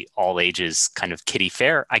friendly, all ages kind of kiddie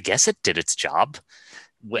fare, I guess it did its job.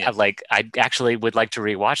 Yeah. Like I actually would like to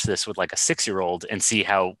rewatch this with like a 6-year-old and see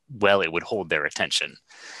how well it would hold their attention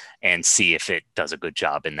and see if it does a good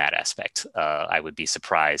job in that aspect. I would be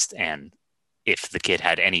surprised. And if the kid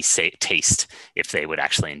had any taste, if they would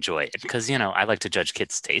actually enjoy it. Because, you know, I like to judge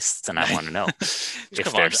kids' tastes and I want to know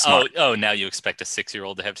if they're smart. Oh, now you expect a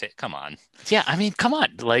 6-year-old to have taste? Come on. Yeah, I mean, come on.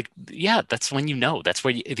 Like, yeah, that's when you know. That's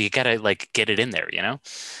where you got to, like, get it in there, you know?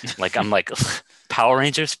 Like, I'm like, Power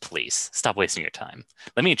Rangers, please, stop wasting your time.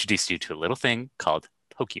 Let me introduce you to a little thing called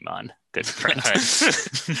Pokemon. Good friend. Right.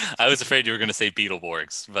 I was afraid you were going to say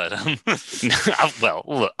Beetleborgs, but well,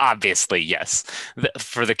 look, obviously, yes.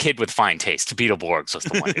 For the kid with fine taste, Beetleborgs was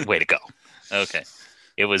the one way to go. Okay.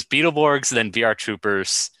 It was Beetleborgs, then VR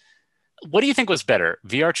Troopers. What do you think was better,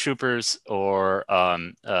 VR Troopers or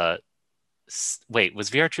wait, was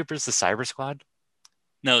VR Troopers the Cyber Squad?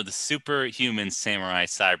 No, the Superhuman Samurai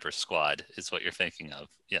Cyber Squad is what you're thinking of.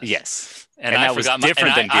 Yes. Yes. And that was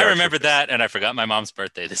different than VR I remember Troopers. That, and I forgot my mom's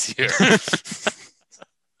birthday this year.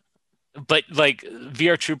 But like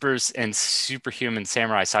VR Troopers and Superhuman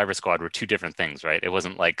Samurai Cyber Squad were two different things, right? It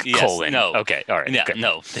wasn't like colon. No. Okay. All right. Yeah. Good.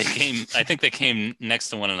 No. I think they came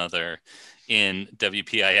next to one another in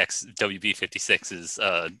WPIX WB56's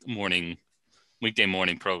weekday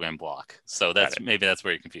morning program block. So maybe that's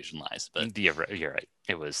where your confusion lies. But you're right.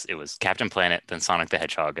 It was Captain Planet, then Sonic the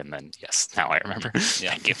Hedgehog, and then yes, now I remember. Yeah.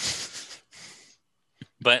 Thank you.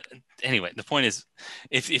 But anyway, the point is,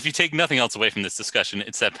 if you take nothing else away from this discussion,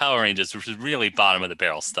 it's that Power Rangers, which is really bottom of the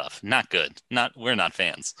barrel stuff. Not good. We're not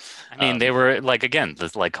fans. I mean, they were like, again,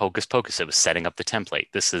 like Hocus Pocus. It was setting up the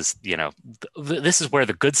template. This is, you know, this is where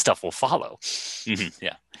the good stuff will follow. Mm-hmm,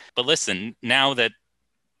 yeah. But listen, now that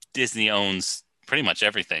Disney owns pretty much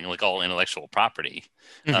everything, like all intellectual property,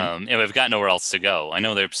 and we've got nowhere else to go. I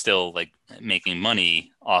know they're still like making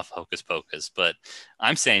money off Hocus Pocus, but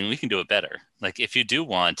I'm saying we can do it better. Like if you do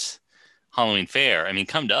want Halloween Fair, I mean,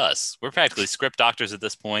 come to us. We're practically script doctors at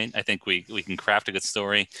this point. I think we can craft a good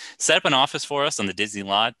story. Set up an office for us on the Disney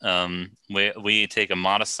lot. We take a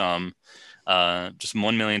modest sum, just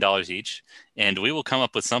 $1 million each, and we will come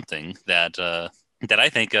up with something that I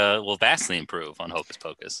think will vastly improve on Hocus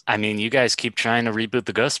Pocus. I mean, you guys keep trying to reboot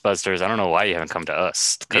the Ghostbusters. I don't know why you haven't come to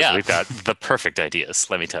us, because we've got the perfect ideas,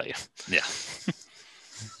 let me tell you. Yeah.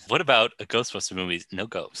 What about a Ghostbuster movie, no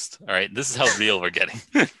ghost? All right, this is how real we're getting.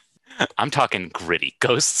 I'm talking gritty.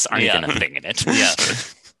 Ghosts aren't even a thing in it. Yeah.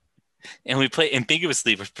 And we play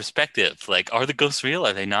ambiguously with perspective. Like, are the ghosts real?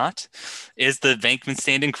 Are they not? Is the Venkman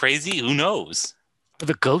stand-in crazy? Who knows? Are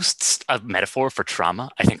the ghosts a metaphor for trauma?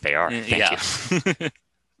 I think they are. Thank you.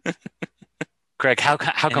 Greg, how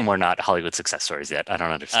come we're not Hollywood success stories yet? I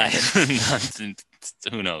don't understand.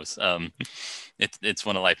 Who knows? It's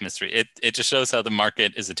one of life mystery. It just shows how the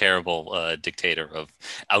market is a terrible dictator of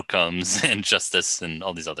outcomes and justice and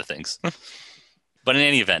all these other things. But in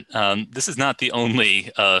any event, this is not the only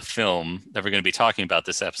film that we're going to be talking about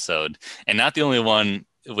this episode, and not the only one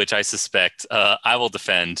which I suspect I will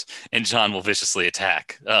defend and John will viciously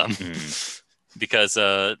attack. Because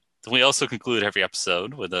we also conclude every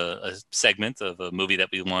episode with a segment of a movie that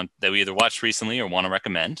we either watched recently or want to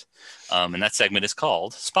recommend. And that segment is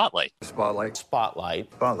called Spotlight. Spotlight.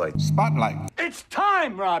 Spotlight. Spotlight. Spotlight. It's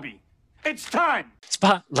time, Robbie. It's time.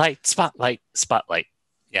 Spotlight. Spotlight. Spotlight.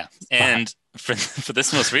 Yeah. And for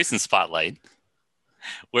this most recent Spotlight,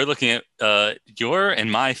 we're looking at your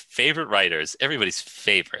and my favorite writers, everybody's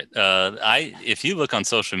favorite. If you look on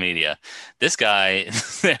social media, this guy,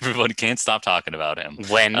 everybody can't stop talking about him.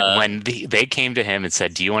 When they came to him and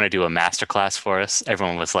said, "Do you want to do a masterclass for us?"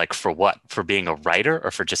 Everyone was like, "For what? For being a writer or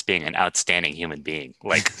for just being an outstanding human being?"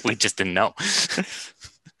 Like we just didn't know.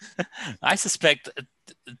 I suspect.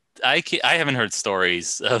 I haven't heard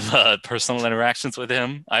stories of personal interactions with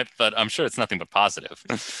him, but I'm sure it's nothing but positive.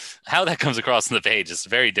 How that comes across on the page is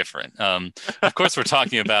very different. Of course, we're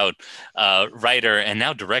talking about writer and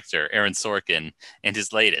now director Aaron Sorkin and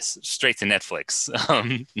his latest, straight to Netflix.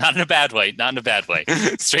 Not in a bad way,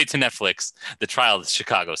 straight to Netflix, The Trial of the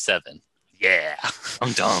Chicago 7. Yeah,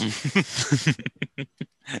 I'm dumb.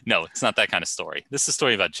 No, it's not that kind of story. This is a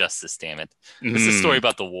story about justice, damn it. This is a story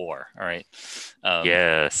about the war, all right?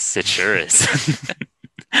 Yes, it sure is.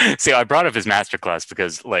 See, I brought up his masterclass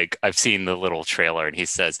because, like, I've seen the little trailer and he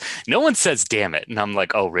says, no one says damn it. And I'm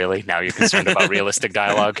like, oh, really? Now you're concerned about realistic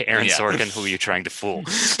dialogue? Aaron Sorkin, who are you trying to fool?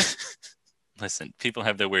 Listen, people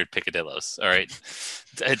have their weird picadillos, all right?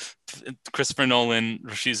 Christopher Nolan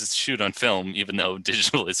refuses to shoot on film, even though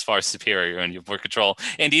digital is far superior and you have more control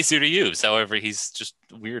and easier to use. However, he's just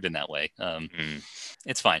weird in that way.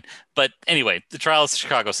 It's fine. But anyway, The Trials of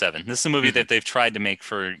Chicago 7. This is a movie that they've tried to make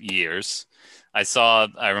for years.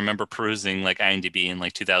 I remember perusing like IMDb in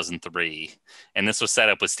like 2003, and this was set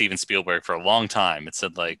up with Steven Spielberg for a long time. It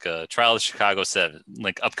said like Trial of Chicago 7,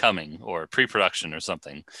 like upcoming or pre-production or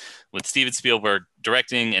something, with Steven Spielberg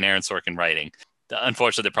directing and Aaron Sorkin writing.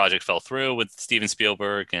 Unfortunately, the project fell through with Steven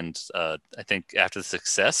Spielberg, and I think after the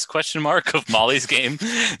success of Molly's Game,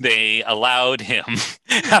 they allowed him.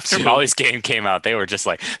 After Molly's Game came out, they were just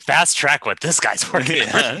like, fast track what this guy's working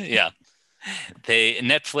on. Yeah.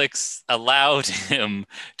 Netflix allowed him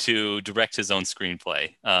to direct his own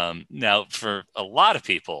screenplay. Now, for a lot of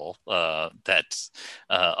people that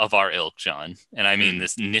of our ilk, John, and I mean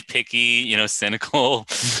this nitpicky, cynical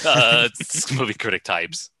movie critic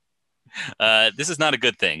types, this is not a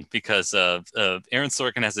good thing because Aaron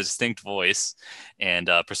Sorkin has a distinct voice and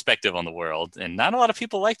perspective on the world, and not a lot of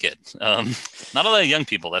people like it. Not a lot of young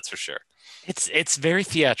people, that's for sure. It's very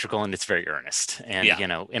theatrical and it's very earnest. And,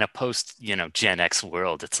 in a post, Gen X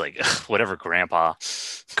world, it's like, whatever, grandpa,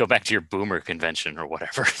 go back to your boomer convention or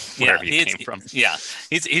whatever, wherever you came from. Yeah,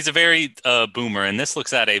 he's a very boomer. And this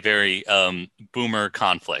looks at a very boomer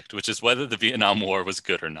conflict, which is whether the Vietnam War was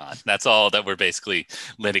good or not. That's all that we're basically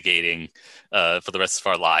litigating for the rest of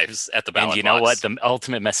our lives at the ballot box. And you know what? The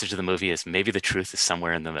ultimate message of the movie is maybe the truth is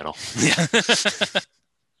somewhere in the middle. Yeah.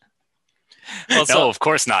 Well, no, of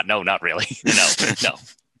course not. No, not really. No,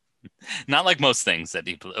 not like most things that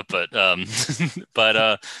he.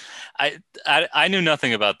 But I knew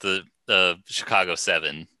nothing about the Chicago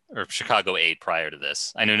 7 or Chicago 8 prior to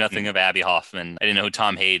this. I knew nothing of Abby Hoffman. I didn't know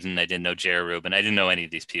Tom Hayden. I didn't know Jerry Rubin. I didn't know any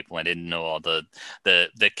of these people. I didn't know all the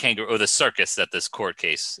kangaroo or the circus that this court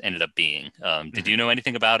case ended up being. Did you know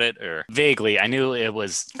anything about it? Or vaguely? I knew it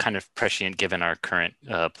was kind of prescient given our current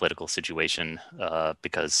political situation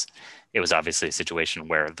because it was obviously a situation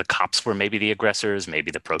where the cops were maybe the aggressors,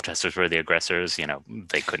 maybe the protesters were the aggressors.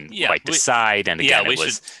 They couldn't quite decide. And again,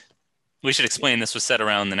 we should explain this was set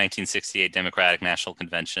around the 1968 Democratic National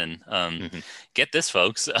Convention. Get this,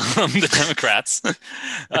 folks. The Democrats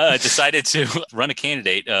decided to run a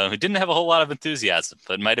candidate who didn't have a whole lot of enthusiasm,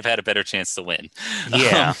 but might have had a better chance to win.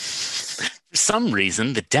 Yeah. For some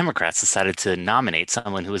reason, the Democrats decided to nominate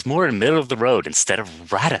someone who was more in the middle of the road instead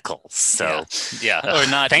of radicals. So, or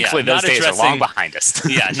not. Thankfully, those days are long behind us.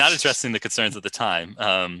 Not addressing the concerns of the time.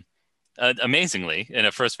 Amazingly, in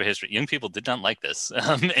a first for history, young people did not like this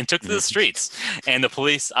and took to the streets. And the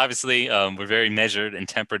police, obviously, were very measured and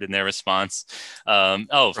tempered in their response.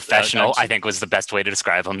 Professional, I think, was the best way to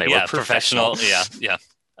describe them. They were professional. Yeah.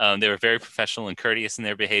 They were very professional and courteous in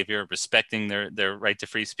their behavior, respecting their right to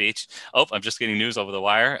free speech. Oh, I'm just getting news over the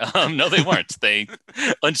wire. No, they weren't. They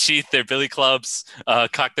unsheathed their billy clubs,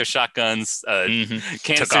 cocked their shotguns,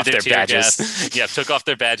 took off their badges. Took off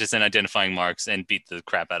their badges and identifying marks and beat the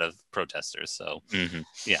crap out of protesters. So,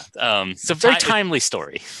 it's a very timely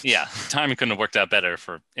story. Yeah, timing couldn't have worked out better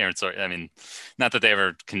for Aaron Sorkin. I mean, not that they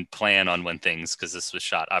ever can plan on when things, because this was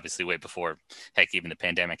shot obviously way before, heck, even the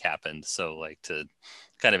pandemic happened. So, like, to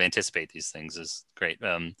kind of anticipate these things is great.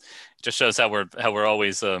 It just shows how we're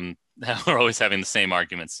always having the same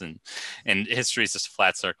arguments, and history is just a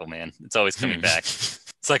flat circle, man. It's always coming back.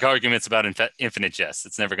 It's like arguments about infinite jest.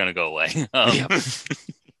 It's never going to go away.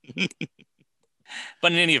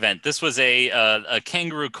 But in any event, this was a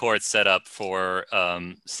kangaroo court set up for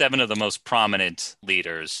 7 of the most prominent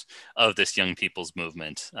leaders of this young people's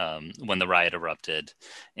movement when the riot erupted,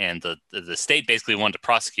 and the state basically wanted to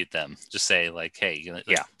prosecute them. Just say like, hey,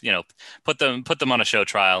 put them on a show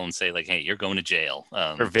trial and say like, hey, you're going to jail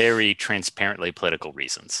for very transparently political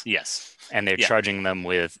reasons. Yes. And they're charging them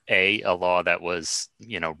with a law that was,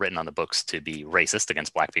 written on the books to be racist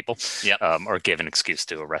against Black people, or give an excuse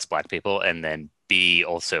to arrest Black people, and then B,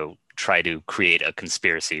 also try to create a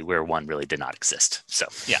conspiracy where one really did not exist. So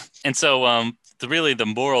and so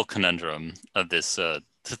the moral conundrum of this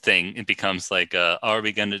thing, it becomes like, are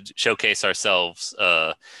we going to showcase ourselves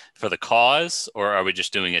for the cause, or are we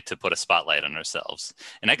just doing it to put a spotlight on ourselves?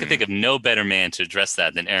 And I can think of no better man to address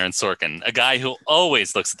that than Aaron Sorkin, a guy who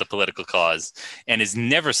always looks at the political cause and is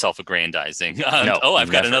never self-aggrandizing.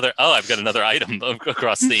 I've got another item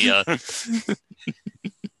across the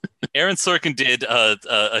Aaron Sorkin did a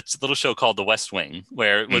little show called The West Wing,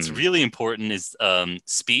 where what's really important is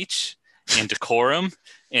speech and decorum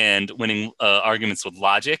and winning arguments with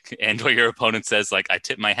logic, and where your opponent says, like, I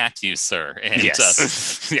tip my hat to you, sir. And,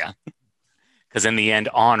 yes. Yeah. Because in the end,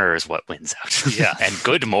 honor is what wins out. Yeah. And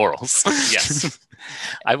good morals. Yes.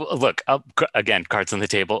 Look, again, cards on the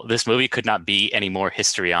table. This movie could not be any more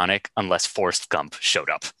histrionic unless Forrest Gump showed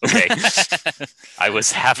up. Okay, I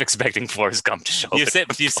was half expecting Forrest Gump to show up.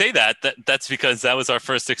 You say that's because that was our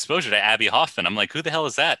first exposure to Abby Hoffman. I'm like, who the hell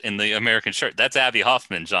is that in the American shirt? That's Abby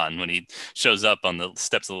Hoffman, John, when he shows up on the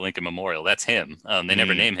steps of the Lincoln Memorial. That's him. They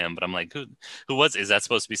never name him, but I'm like, who is that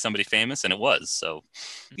supposed to be somebody famous? And it was. So,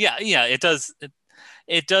 yeah, it does.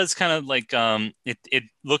 It does kind of like it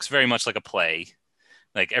looks very much like a play.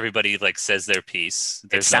 Like everybody like says their piece.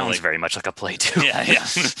 It sounds very much like a play too. Yeah.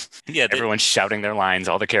 Everyone's shouting their lines.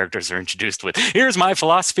 All the characters are introduced with, "Here's my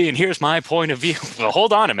philosophy and here's my point of view." Well,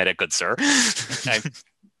 hold on a minute, good sir.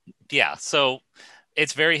 So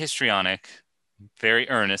it's very histrionic, very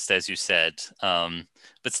earnest, as you said,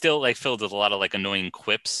 but still like filled with a lot of like annoying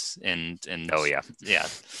quips and oh yeah,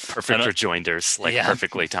 perfect rejoinders, like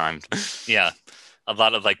perfectly timed. Yeah, a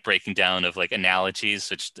lot of like breaking down of like analogies,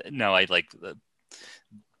 which I like.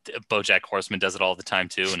 BoJack Horseman does it all the time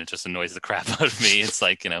too, and it just annoys the crap out of me. It's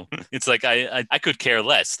like, it's like I could care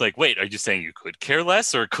less. Like, wait, are you saying you could care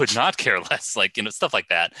less or could not care less? Like, stuff like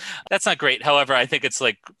that. That's not great. However, I think it's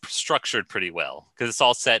like structured pretty well because it's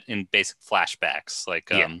all set in basic flashbacks, like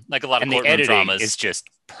like a lot of courtroom dramas. Is just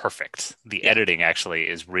perfect. The editing actually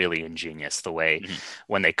is really ingenious. The way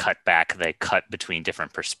when they cut back, they cut between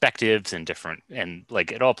different perspectives and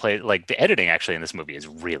like it all plays. Like the editing actually in this movie is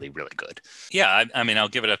really, really good. Yeah, I mean, I'll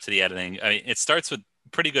give it up to the editing. I mean, it starts with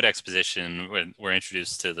pretty good exposition when we're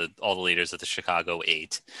introduced to all the leaders of the Chicago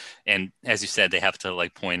 8, and as you said, they have to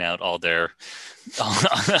like point out all their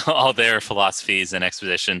philosophies and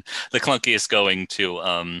exposition. The clunkiest going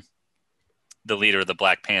to the leader of the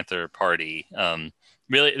Black Panther Party.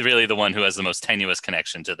 Really the one who has the most tenuous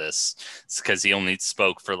connection to this. It's because he only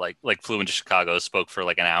spoke for like flew into Chicago, spoke for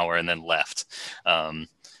like an hour and then left.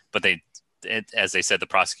 But as they said, the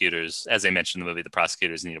prosecutors, as they mentioned in the movie, the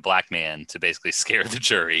prosecutors need a black man to basically scare the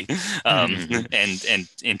jury and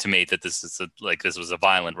intimate that this was a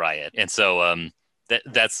violent riot. And so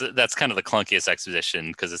that's kind of the clunkiest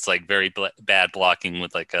exposition because it's like very bad blocking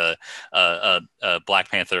with like a Black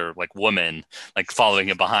Panther like woman like following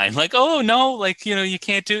it behind like, oh no, like you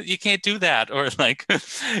can't do that, or like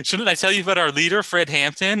shouldn't I tell you about our leader Fred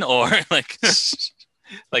Hampton, or like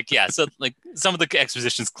so like some of the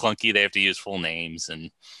exposition's clunky. They have to use full names, and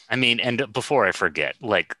I mean, and before I forget,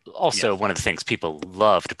 like also one of the things people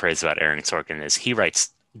love to praise about Aaron Sorkin is he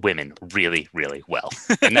writes women really, really well.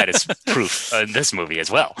 And that is proof in this movie as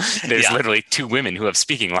well. There's literally two women who have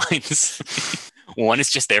speaking lines. One is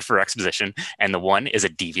just there for exposition, and the one is a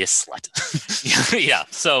devious slut. Yeah.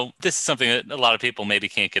 So this is something that a lot of people maybe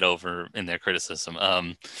can't get over in their criticism.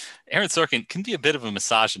 Aaron Sorkin can be a bit of a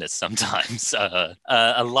misogynist sometimes.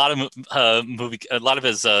 A lot of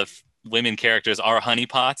his women characters are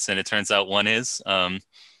honeypots, and it turns out one is.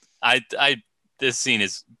 This scene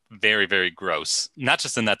is very, very gross. Not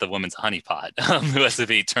just in that the woman's a honeypot who has to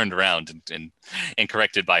be turned around and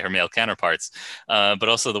corrected by her male counterparts, but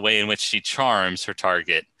also the way in which she charms her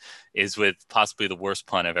target is with possibly the worst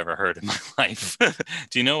pun I've ever heard in my life.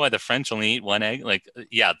 Do you know why the French only eat one egg? Like,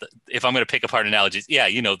 if I'm going to pick apart analogies,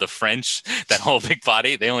 the French, that whole big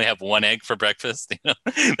body, they only have one egg for breakfast,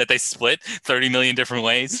 that they split 30 million different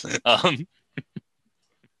ways.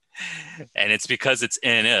 And it's because it's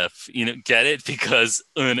un œuf, get it? Because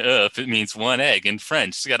un œuf, it means one egg in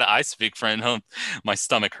French. I speak French. My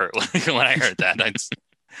stomach hurt when I heard that.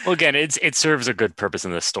 Well, again, it serves a good purpose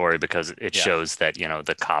in the story because it shows that,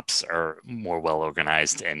 the cops are more well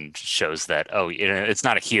organized and shows that, it's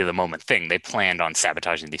not a heat of the moment thing. They planned on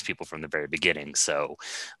sabotaging these people from the very beginning. So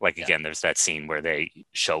again, there's that scene where they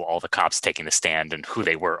show all the cops taking the stand and who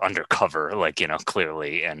they were undercover,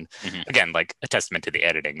 clearly. And again, like a testament to the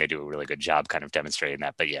editing, they do a really good job kind of demonstrating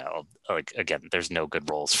that. But again, there's no good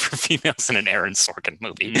roles for females in an Aaron Sorkin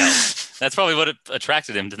movie. No. That's probably what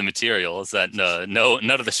attracted him to the material, is that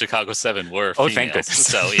none of the Chicago 7 were females. Oh, thank goodness.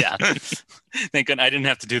 So yeah, thank goodness I didn't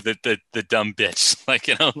have to do the dumb bitch.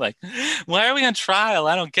 Why are we on trial?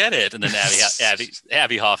 I don't get it. And then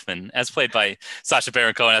Abby Hoffman, as played by Sacha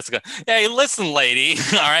Baron Cohen, has to go, hey, listen, lady,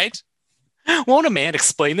 all right? Won't a man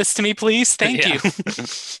explain this to me, please? Thank you.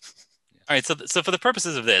 All right, so for the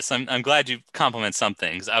purposes of this, I'm glad you compliment some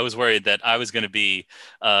things. I was worried that I was going to be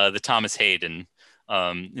the Thomas Hayden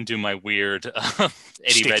and do my weird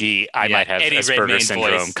Eddie I might have Eddie Asperger's Redmayne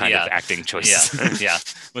syndrome voice. kind of acting choices. Yeah,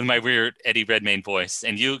 with my weird Eddie Redmayne voice,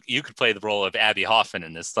 and you could play the role of Abby Hoffman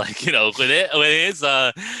in this, like,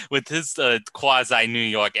 with his quasi New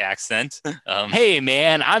York accent. Hey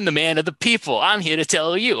man, I'm the man of the people. I'm here to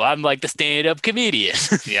tell you, I'm like the stand-up comedian.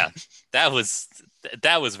 Yeah, that was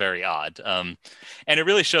very odd, and it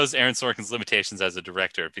really shows Aaron Sorkin's limitations as a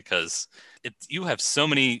director, because you have so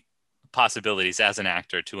many possibilities as an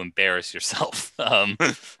actor to embarrass yourself.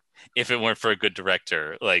 If it weren't for a good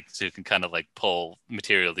director, like, so you can kind of like pull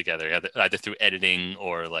material together, either through editing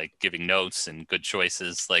or like giving notes and good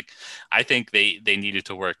choices. Like, I think they needed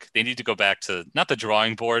to work. They need to go back to not the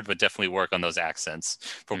drawing board, but definitely work on those accents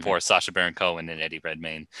for poor Sacha Baron Cohen and Eddie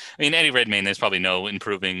Redmayne. I mean, Eddie Redmayne, there's probably no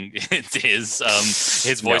improving his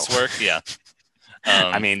voice work. Yeah.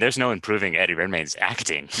 I mean, there's no improving Eddie Redmayne's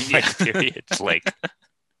acting. Like, period. Like,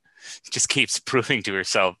 just keeps proving to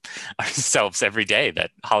ourselves every day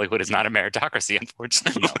that Hollywood is not a meritocracy,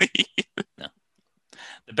 unfortunately. No.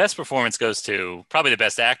 The best performance goes to probably the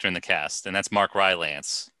best actor in the cast, and that's Mark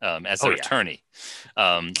Rylance as their attorney.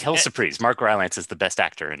 Hell surprise. Mark Rylance is the best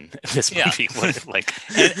actor in this movie.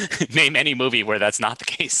 Name any movie where that's not the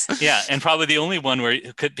case. Yeah, and probably the only one where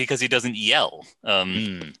because he doesn't yell.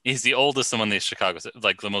 He's the oldest among the Chicago,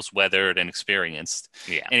 like the most weathered and experienced.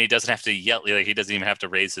 Yeah, and he doesn't have to yell. Like, he doesn't even have to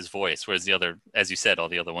raise his voice. Whereas the other, as you said, all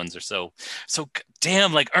the other ones are so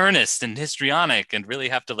damn like earnest and histrionic, and really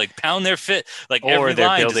have to like pound their fit. Like, every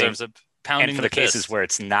line deserves a pounding. And for the cases where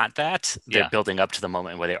it's not that, they're building up to the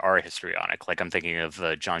moment where they are histrionic. Like, I'm thinking of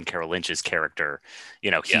John Carroll Lynch's character.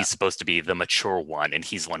 He's supposed to be the mature one, and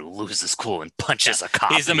he's the one who loses cool and punches a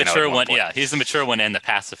cop. He's the mature one. Yeah, he's the mature one and the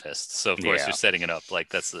pacifist. So of course you're setting it up like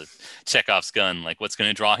that's the Chekhov's gun. Like, what's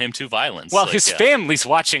going to draw him to violence? Well, his family's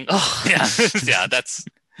watching. Oh, yeah, that's.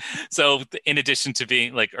 So in addition to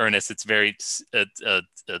being like earnest, it's very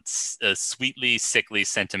sweetly, sickly,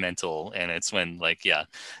 sentimental, and it's when like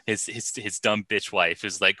his dumb bitch wife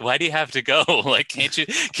is like, "Why do you have to go? Like, can't you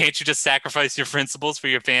just sacrifice your principles for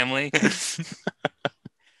your family?"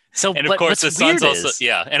 So, and of course the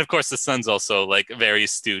son's also like very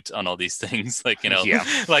astute on all these things. Like,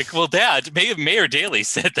 like, well, Dad, Mayor Daley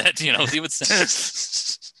said that he would say.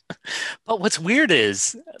 But what's weird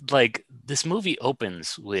is, like, this movie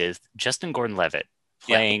opens with Justin Gordon-Levitt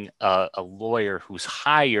playing a lawyer who's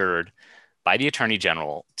hired by the Attorney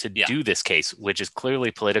General to do this case, which is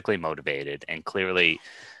clearly politically motivated and clearly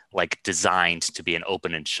like designed to be an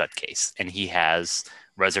open and shut case. And he has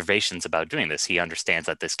reservations about doing this. He understands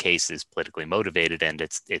that this case is politically motivated and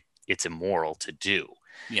it's immoral to do.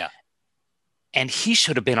 Yeah. And he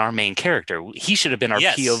should have been our main character. He should have been our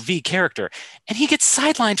POV character. And he gets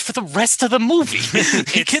sidelined for the rest of the movie.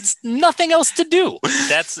 He gets nothing else to do.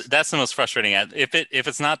 That's the most frustrating. If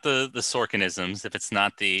it's not the Sorkinisms, if it's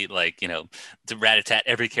not the the rat-a-tat,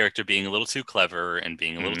 every character being a little too clever and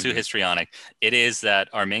being a little too histrionic, it is that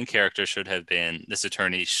our main character should have been this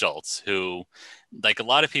attorney Schultz, who, like a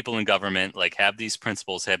lot of people in government, like have these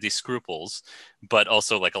principles, have these scruples, but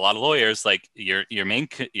also like a lot of lawyers, like your main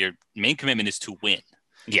commitment is to win.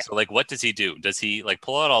 Yeah. So like, what does he do? Does he like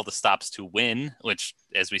pull out all the stops to win, which,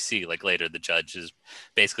 as we see like later, the judge is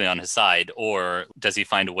basically on his side, or does he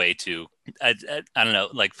find a way to, I don't know,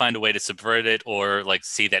 like find a way to subvert it, or like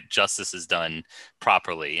see that justice is done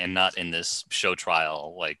properly and not in this show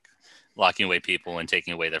trial, like locking away people and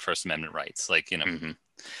taking away their First Amendment rights, like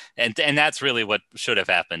And that's really what should have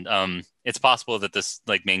happened. It's possible that this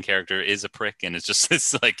like main character is a prick and is just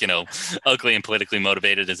as ugly and politically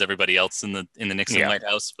motivated as everybody else in the Nixon White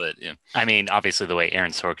House. But I mean, obviously the way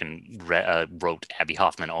Aaron Sorkin wrote Abby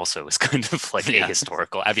Hoffman also is kind of like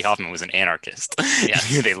ahistorical. Abby Hoffman was an anarchist.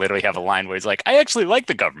 Yeah, they literally have a line where he's like, "I actually like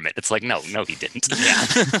the government." It's like, no, he didn't.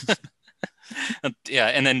 Yeah,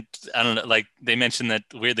 and then I don't know. Like they mentioned that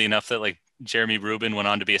weirdly enough that like Jeremy Rubin went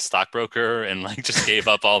on to be a stockbroker and like just gave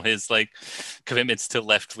up all his like commitments to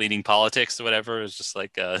left-leaning politics or whatever. It's just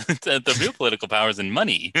like the real political powers and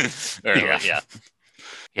money. It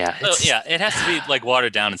has to be like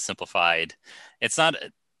watered down and simplified. It's not.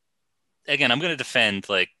 Again, I'm going to defend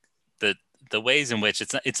like the ways in which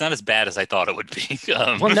it's not as bad as I thought it would be.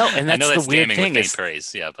 Well, no, and that's the weird thing is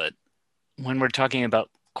praise. Yeah, but when we're talking about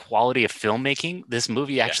quality of filmmaking, this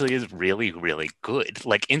movie actually is really, really good.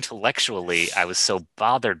 Like intellectually, I was so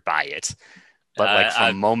bothered by it, but like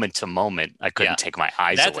from moment to moment, I couldn't take my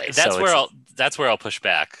eyes away. That's where I'll push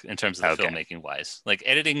back in terms of the filmmaking wise. Like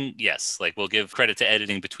editing, yes, like we'll give credit to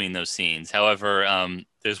editing between those scenes. However,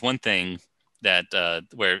 there's one thing that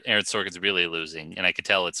where Aaron Sorkin's really losing, and I could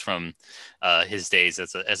tell it's from his days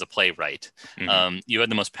as a playwright. You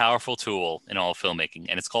had the most powerful tool in all filmmaking,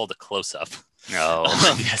 and it's called a close-up.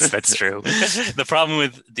 Oh, yes, that's true. The problem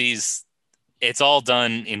with these, it's all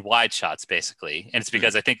done in wide shots basically, and it's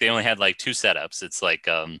because I think they only had like 2 setups. It's like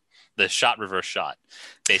the shot reverse shot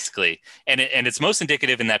basically, and it's most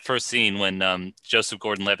indicative in that first scene when Joseph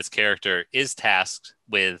Gordon-Levitt's character is tasked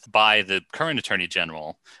by the current attorney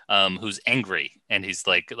general, who's angry, and he's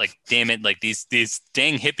like damn it, like these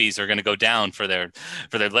dang hippies are going to go down for their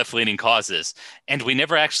left-leaning causes, and we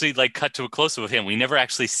never actually like cut to a close-up of him. We never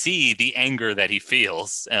actually see the anger that he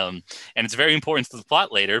feels, and it's very important to the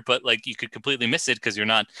plot later, but like you could completely miss it because you're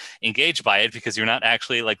not engaged by it, because you're not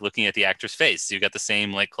actually like looking at the actor's face. You got the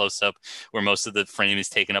same like close-up where most of the frame is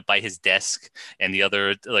taken up by his desk and the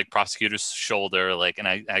other like prosecutor's shoulder, like, and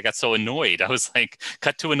I got so annoyed. I was like,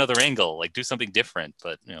 cut to another angle, like do something different.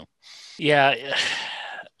 But yeah,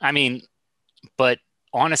 I mean, but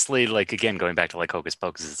honestly, like, again, going back to like Hocus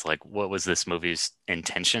Pocus, it's like, what was this movie's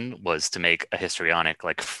intention? Was to make a histrionic,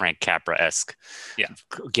 like Frank Capra-esque,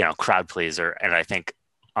 crowd pleaser. And I think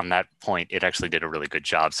on that point, it actually did a really good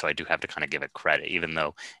job. So I do have to kind of give it credit, even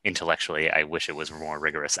though intellectually, I wish it was more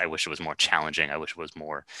rigorous. I wish it was more challenging. I wish it was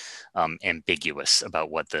more ambiguous about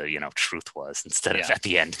what the, truth was, instead of at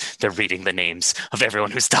the end, they're reading the names of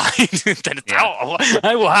everyone who's died. Then it's,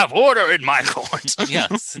 I will have order in my court.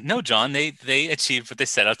 Yes. No, John, they achieved what they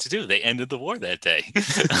set out to do. They ended the war that day.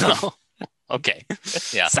 Okay.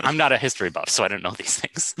 Yeah. So I'm not a history buff, so I don't know these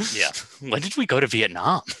things. Yeah. When did we go to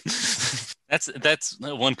Vietnam? That's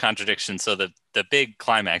one contradiction. So the big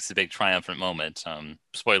climax, the big triumphant moment,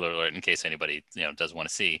 spoiler alert in case anybody does want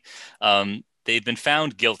to see, they've been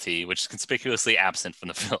found guilty, which is conspicuously absent from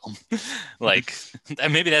the film. Like,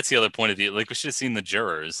 and maybe that's the other point of view. Like, we should have seen the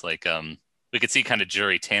jurors. Like, we could see kind of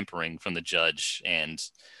jury tampering from the judge and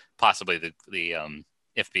possibly the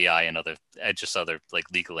FBI and other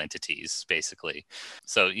like legal entities, basically.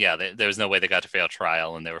 So yeah, there was no way they got to fair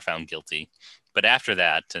trial, and they were found guilty. But after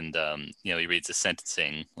that, and he reads the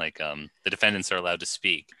sentencing, like the defendants are allowed to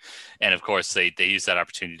speak, and of course they use that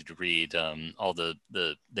opportunity to read all the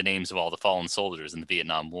names of all the fallen soldiers in the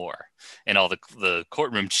Vietnam War, and all the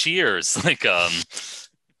courtroom cheers, like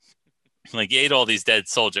ate all these dead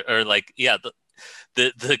soldiers, or like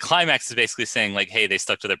the climax is basically saying like, hey, they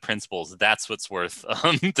stuck to their principles. That's what's worth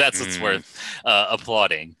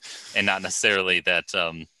applauding, and not necessarily that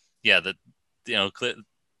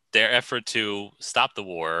their effort to stop the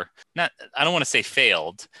war, I don't want to say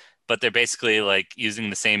failed, but they're basically like using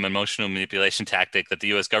the same emotional manipulation tactic that the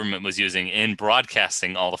U.S. government was using in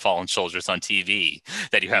broadcasting all the fallen soldiers on TV,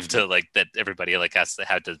 that you have to that everybody like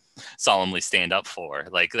had to solemnly stand up for.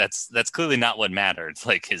 Like that's clearly not what mattered.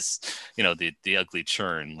 Like his, the ugly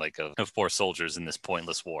churn like of poor soldiers in this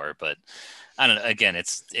pointless war. But I don't know. Again,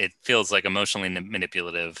 it feels like emotionally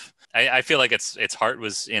manipulative. I feel like its heart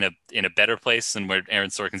was in a better place than where Aaron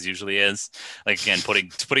Sorkin's usually is. Like, again,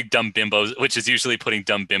 putting dumb bimbos, which is usually putting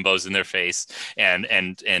dumb bimbos in their face, and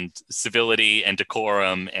civility and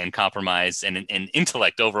decorum and compromise and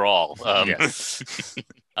intellect overall. So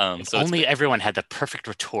only everyone had the perfect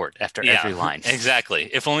retort after every line. Exactly.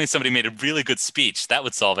 If only somebody made a really good speech, that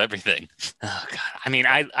would solve everything. Oh God. I mean,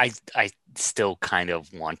 I still kind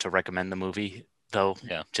of want to recommend the movie, though.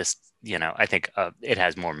 Yeah. Just, I think it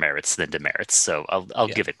has more merits than demerits, so I'll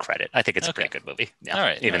give it credit. I think it's a pretty good movie. Yeah. All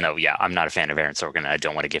right. Even though, I'm not a fan of Aaron Sorkin, and I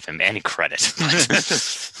don't want to give him any credit.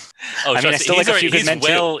 I still like a few good men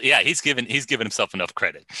too. Yeah, he's given himself enough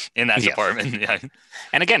credit in that department. Yeah.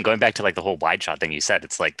 And again, going back to like the whole wide shot thing you said,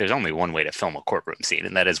 it's like there's only one way to film a courtroom scene,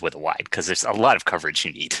 and that is with a wide, because there's a lot of coverage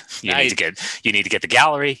you need. You need to get the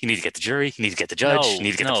gallery, you need to get the jury, you need to get the judge, you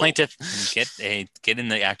need to get the plaintiff. Get in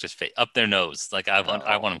the actor's face, up their nose. Like I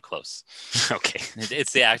want them close. Okay.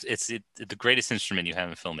 It's the greatest instrument you have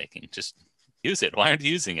in filmmaking. Just use it. Why aren't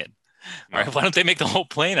you using it? All right, why don't they make the whole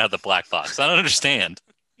plane out of the black box? I don't understand.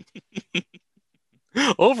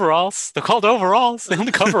 Overalls. They're called overalls. They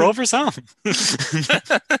only cover over some.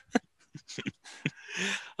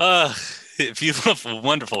 If you love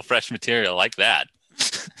wonderful fresh material like that,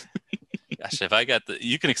 gosh, if I got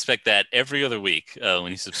you can expect that every other week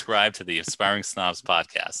when you subscribe to the Aspiring Snobs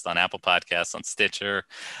podcast on Apple Podcasts, on Stitcher.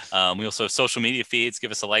 We also have social media feeds. Give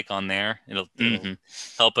us a like on there. It'll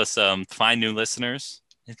help us find new listeners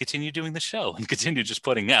and continue doing the show and continue just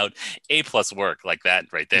putting out A+ work like that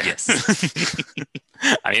right there. Yes.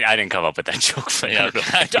 I mean, I didn't come up with that joke.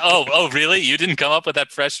 But oh, really? You didn't come up with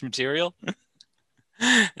that fresh material?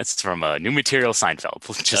 That's from New Material Seinfeld.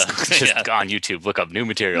 Just go on YouTube, look up New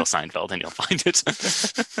Material Seinfeld, and you'll find it.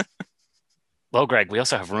 Well, Greg, we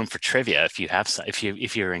also have room for trivia if you have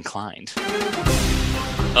if you're inclined.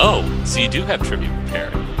 Oh, so you do have trivia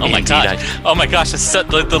prepared. Oh my Indeed, gosh. Oh my gosh,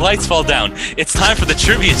 the lights fall down. It's time for the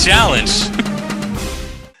trivia challenge.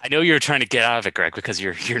 I know you're trying to get out of it, Greg, because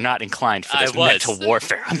you're not inclined for this mental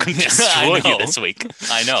warfare. I'm going to destroy you this week.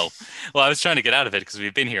 I know. Well, I was trying to get out of it because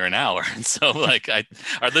we've been here an hour, and so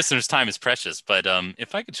our listeners' time is precious. But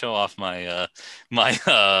if I could show off my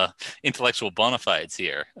intellectual bona fides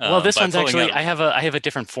here. Well, this one's actually I have a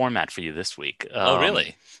different format for you this week. Oh,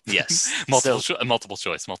 really? Yes. multiple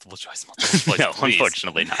choice. No,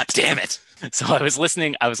 unfortunately not. Damn it. So I was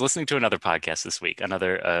listening to another podcast this week,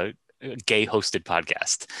 another gay hosted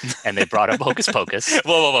podcast, and they brought up Hocus Pocus.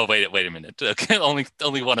 Whoa, wait a minute. Okay, only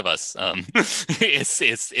one of us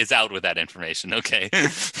is out with that information. Okay.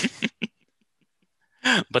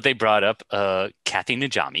 But they brought up Kathy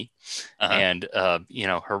Najimy and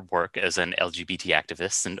her work as an LGBT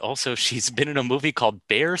activist, and also she's been in a movie called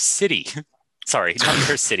Bear City. Sorry, not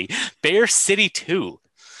Bear City. Bear City 2.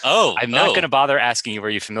 Oh, I'm not going to bother asking you, are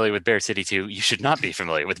you familiar with Bear City 2? You should not be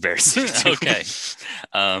familiar with Bear City 2. Okay.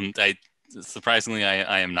 Surprisingly,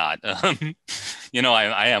 I am not. I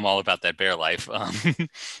am all about that bear life.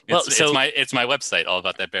 It's my website,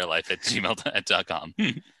 allaboutthatbearlife@gmail.com.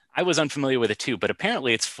 I was unfamiliar with it too, but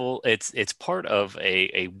apparently it's part of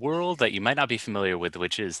a world that you might not be familiar with,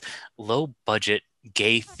 which is low budget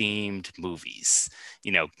gay themed movies,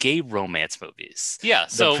 gay romance movies. Yeah.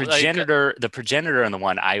 So the progenitor and the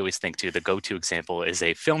one I always think to, the go-to example, is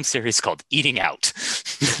a film series called Eating Out.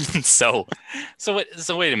 So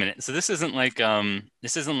wait a minute. So this isn't like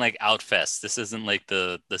Outfest. This isn't like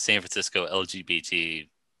the San Francisco LGBTQ.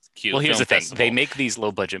 Well, here's the thing. Festival. They make these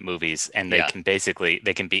low budget movies, and they can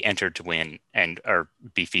be entered to win or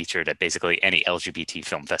be featured at basically any LGBT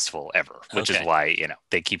film festival ever, which is why,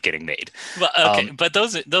 they keep getting made. Well, okay. But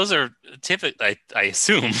those are typically, I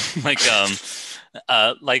assume, like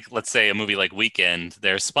let's say a movie like Weekend,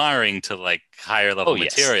 they're aspiring to like higher level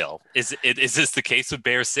material. Is this the case with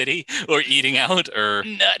Bear City or Eating Out, or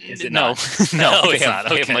is it not? No, they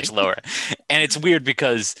have much lower. And it's weird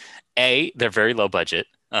because A, they're very low budget.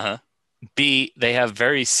 B, they have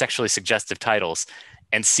very sexually suggestive titles,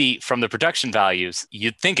 and C, from the production values,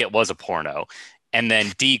 you'd think it was a porno. And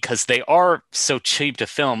then D, because they are so cheap to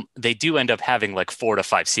film, they do end up having like 4 to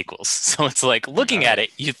 5 sequels. So it's like, looking at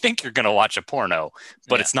it, you think you're going to watch a porno,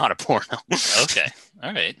 but it's not a porno. Okay.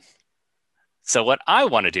 All right. So what I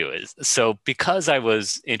want to do is, because I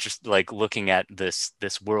was interested, like looking at this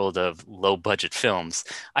world of low budget films,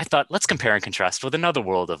 I thought, let's compare and contrast with another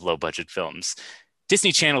world of low budget films.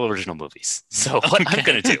 Disney Channel original movies. So what I'm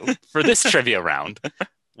going to do for this trivia round,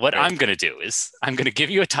 I'm going to do is I'm going to give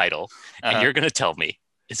you a title, and you're going to tell me,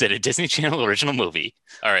 is it a Disney Channel original movie,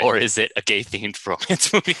 or is it a gay themed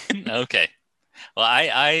romance movie? Okay. Well,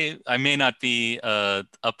 I may not be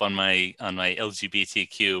up on my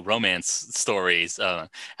LGBTQ romance stories.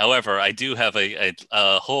 However, I do have a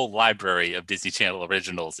whole library of Disney Channel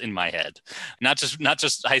originals in my head. Not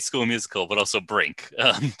just High School Musical, but also Brink,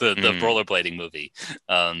 the rollerblading movie.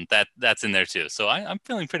 That's in there too. So I'm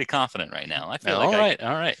feeling pretty confident right now. I feel all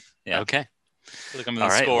right. Yeah. Okay. I feel like I'm going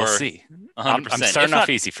to score. We'll see. 100%. I'm starting off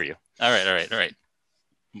easy for you. All right.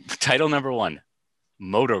 Title number 1,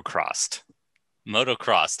 Motocrossed.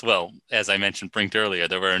 Motocrossed. Well, as I mentioned Brink earlier,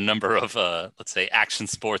 there were a number of let's say action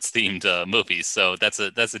sports themed movies. So that's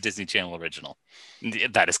a Disney Channel original.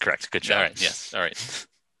 That is correct. Good job. All right. Yes. All right.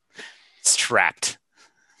 Strapped.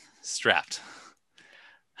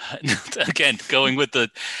 Again, going with the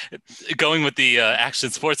action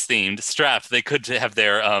sports themed Strapped, they could have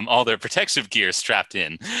their all their protective gear strapped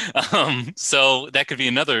in. So that could be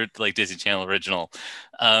another like Disney Channel original.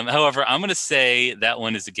 However, I'm going to say that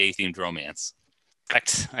one is a gay themed romance.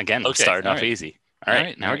 Correct. Again, we're starting off easy. All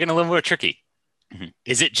right. Now we're getting a little more tricky. Mm-hmm.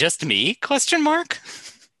 Is it just me? Question mark.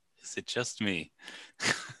 Is it just me?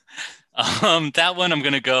 That one I'm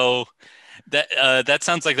going to go. That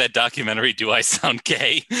sounds like that documentary. Do I Sound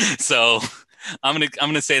Gay? So I'm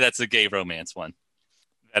gonna say that's a gay romance one.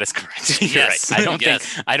 That is correct. You're right.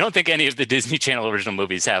 I don't think any of the Disney Channel original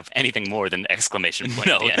movies have anything more than exclamation point.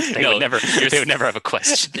 They would never have a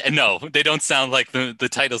question. No, they don't sound like the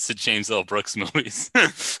titles to James L. Brooks movies.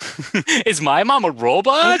 Is my mom a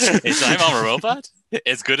robot? Is my mom a robot?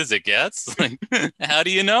 As good as it gets? Like, how do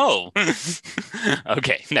you know?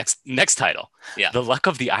 Okay, next title. Yeah. The Luck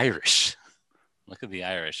of the Irish. Luck of the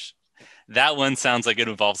Irish. That one sounds like it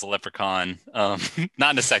involves a leprechaun,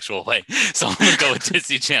 not in a sexual way. So I'm going to go with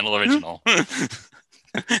Disney Channel original.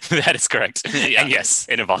 That is correct. Yeah. And yes,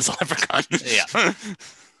 it involves a leprechaun. Yeah.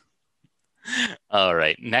 All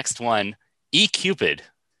right. Next one, E-Cupid.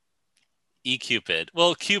 E-Cupid.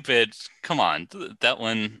 Well, Cupid, come on. That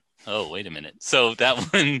one, oh, wait a minute. So that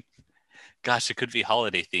one, gosh, it could be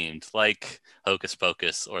holiday themed, like Hocus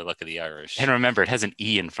Pocus or Luck of the Irish. And remember, it has an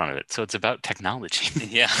E in front of it, so it's about technology.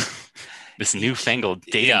 Yeah. This newfangled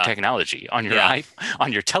dating technology on your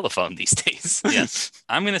on your telephone these days. Yes.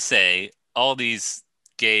 I'm going to say all these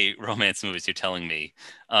gay romance movies you're telling me,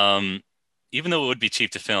 even though it would be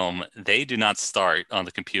cheap to film, they do not start on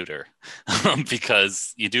the computer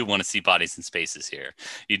because you do want to see bodies in spaces here.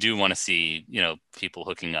 You do want to see, people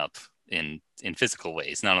hooking up in physical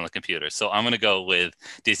ways, not on the computer. So I'm going to go with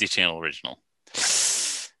Disney Channel original.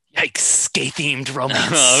 Yikes, gay-themed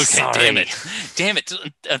romance. Okay, damn it.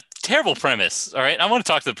 A terrible premise. All right, I want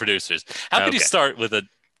to talk to the producers. How could you start with a...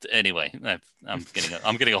 Anyway, I'm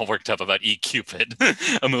getting all worked up about E-Cupid,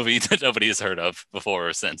 a movie that nobody has heard of before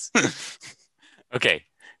or since. Okay,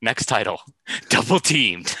 next title, Double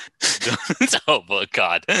Teamed. Oh,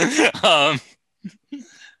 God.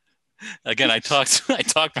 Again, I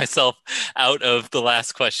talked myself out of the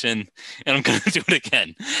last question, and I'm going to do it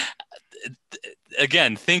again.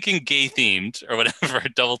 Again, thinking gay-themed or whatever,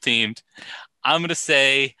 double-teamed, I'm going to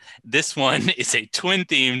say this one is a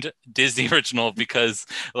twin-themed Disney original because,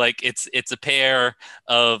 it's a pair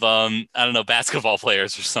of, basketball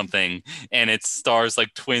players or something, and it stars,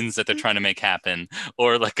 twins that they're trying to make happen,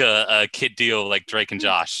 or, a kid duo like Drake and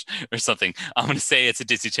Josh or something. I'm going to say it's a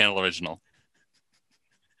Disney Channel original.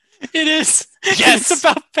 It is. Yes. It's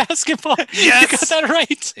about basketball. Yes. You got that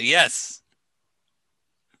right. Yes.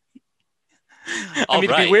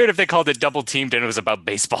 It'd be weird if they called it Double Teamed and it was about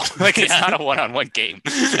baseball. It's not a one-on-one game.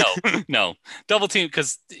 No. Double team,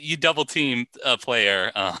 because you double team a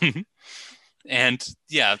player. And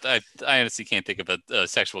yeah, I honestly can't think of a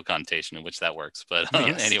sexual connotation in which that works. But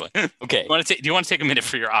anyway, okay. Do you want to take a minute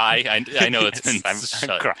for your eye? I know it's been. I'm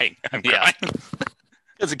crying.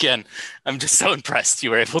 Because again, I'm just so impressed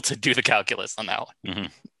you were able to do the calculus on that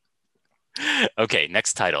one. Mm-hmm. Okay,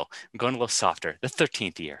 next title. I'm going a little softer. The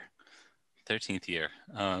 13th Year. 13th Year.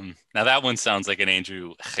 Now that one sounds like an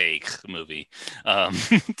Andrew Haig movie. I'm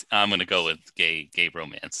going to go with gay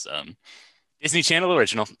romance. Disney Channel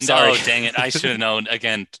original. Sorry. Oh, dang it. I should have known.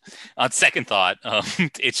 Again, on second thought,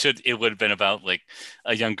 it would have been about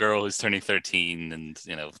a young girl who's turning 13 and,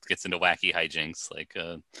 gets into wacky hijinks.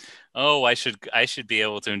 I should be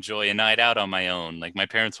able to enjoy a night out on my own. My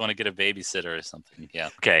parents want to get a babysitter or something. Yeah.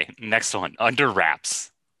 Okay. Next one. Under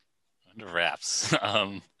Wraps. Under Wraps.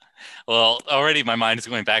 Well, already my mind is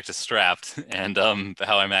going back to Strapped and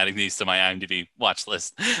how I'm adding these to my IMDb watch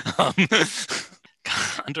list.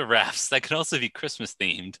 Under Wraps. That could also be Christmas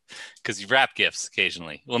themed because you wrap gifts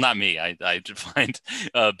occasionally. Well, not me. I find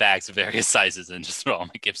bags of various sizes and just throw all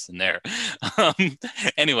my gifts in there.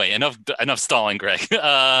 Anyway, enough stalling, Greg.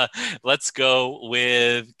 Let's go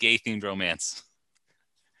with gay themed romance.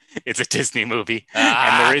 It's a Disney movie,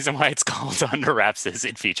 and the reason why it's called Under Wraps is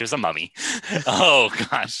it features a mummy. Oh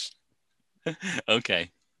gosh.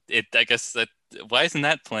 Okay. I guess that. Why isn't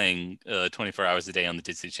that playing 24 hours a day on the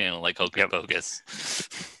Disney Channel like Hocus Pocus?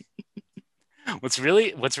 What's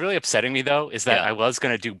really upsetting me though is that I was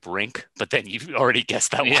gonna do Brink, but then you've already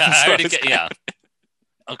guessed that one. Yeah.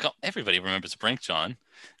 Oh, everybody remembers Brink, John.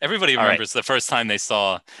 Everybody remembers the first time they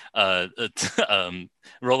saw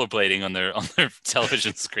rollerblading on their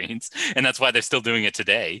television screens, and that's why they're still doing it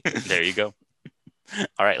today. There you go.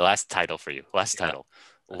 All right, last title for you. Title,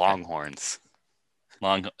 Longhorns.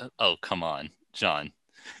 Oh, come on, John.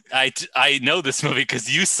 I know this movie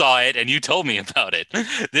because you saw it and you told me about it.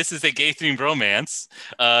 This is a gay-themed romance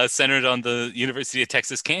centered on the University of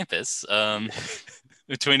Texas campus.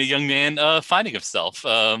 Between a young man finding himself,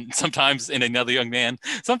 sometimes in another young man.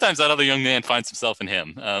 Sometimes that other young man finds himself in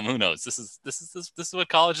him. Who knows? This is what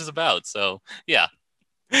college is about. So yeah.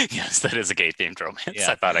 Yes, that is a gay-themed romance.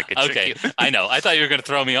 Yeah. I thought I could trick you. I know. I thought you were going to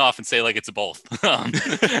throw me off and say it's both.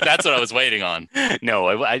 That's what I was waiting on. No,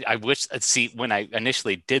 I wish. See, when I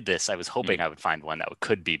initially did this, I was hoping I would find one that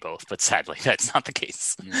could be both, but sadly, that's not the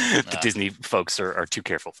case. The Disney folks are too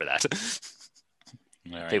careful for that.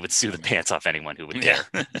 Right. They would sue the pants off anyone who would dare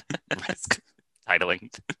risk titling.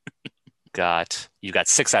 You got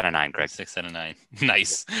 6 out of 9, Greg. 6 out of 9.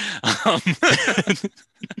 Nice.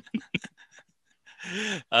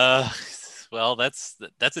 Well, that's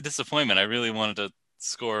a disappointment. I really wanted to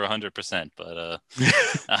score 100%, but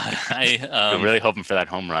I'm really hoping for that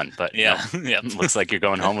home run. But yeah, looks like you're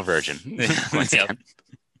going home a virgin. Yep.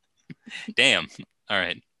 Damn. All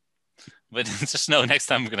right. But just know next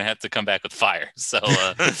time we're going to have to come back with fire. So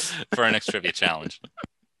for our next trivia challenge.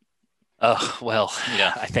 Oh, well,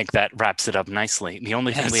 yeah. I think that wraps it up nicely. The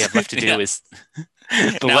only thing we have left to do is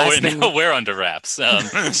now we're under wraps.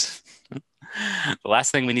 The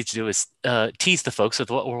last thing we need to do is tease the folks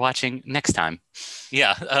with what we're watching next time.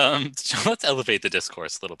 Yeah, so let's elevate the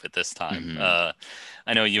discourse a little bit this time.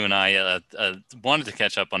 I know you and I wanted to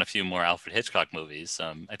catch up on a few more Alfred Hitchcock movies.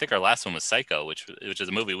 I think our last one was Psycho, which is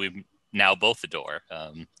a movie we now both adore.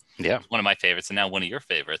 One of my favorites, and now one of your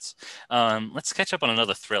favorites. Let's catch up on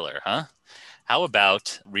another thriller, huh? How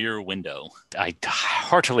about Rear Window? I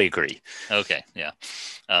heartily agree. Okay, yeah.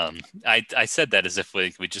 I said that as if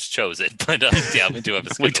we just chose it, but yeah, we do have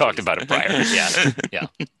a we talked about it prior. Yeah.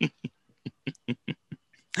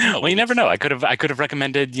 Well, you never know. I could have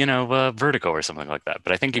recommended, Vertigo or something like that.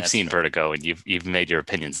 But I think you've seen Vertigo and you've made your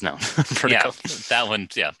opinions known. Yeah, that one.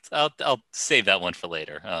 Yeah, I'll save that one for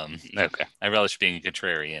later. Okay. I relish being a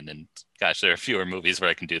contrarian, and gosh, there are fewer movies where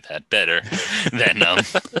I can do that better than.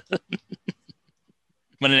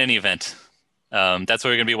 But in any event, that's what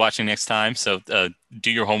we're going to be watching next time. So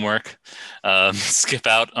do your homework. Skip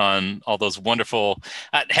out on all those wonderful...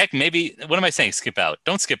 heck, maybe... What am I saying? Skip out.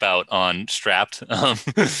 Don't skip out on Strapped.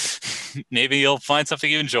 Maybe you'll find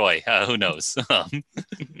something you enjoy. Who knows?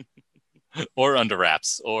 Or Under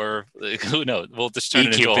Wraps. Or who knows? We'll just turn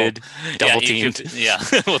it into... Double Teamed. Yeah,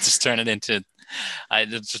 we'll just turn it into...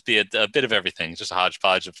 It'll just be a bit of everything. Just a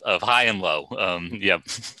hodgepodge of high and low. Yep.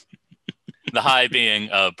 The high being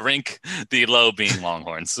Brink, the low being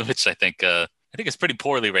Longhorns, which I think is pretty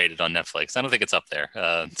poorly rated on Netflix. I don't think it's up there.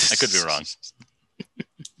 I could be wrong.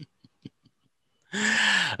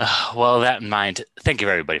 Well, that in mind, thank you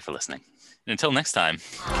everybody for listening. Until next time,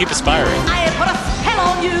 keep aspiring. I put a spell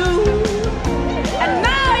on you.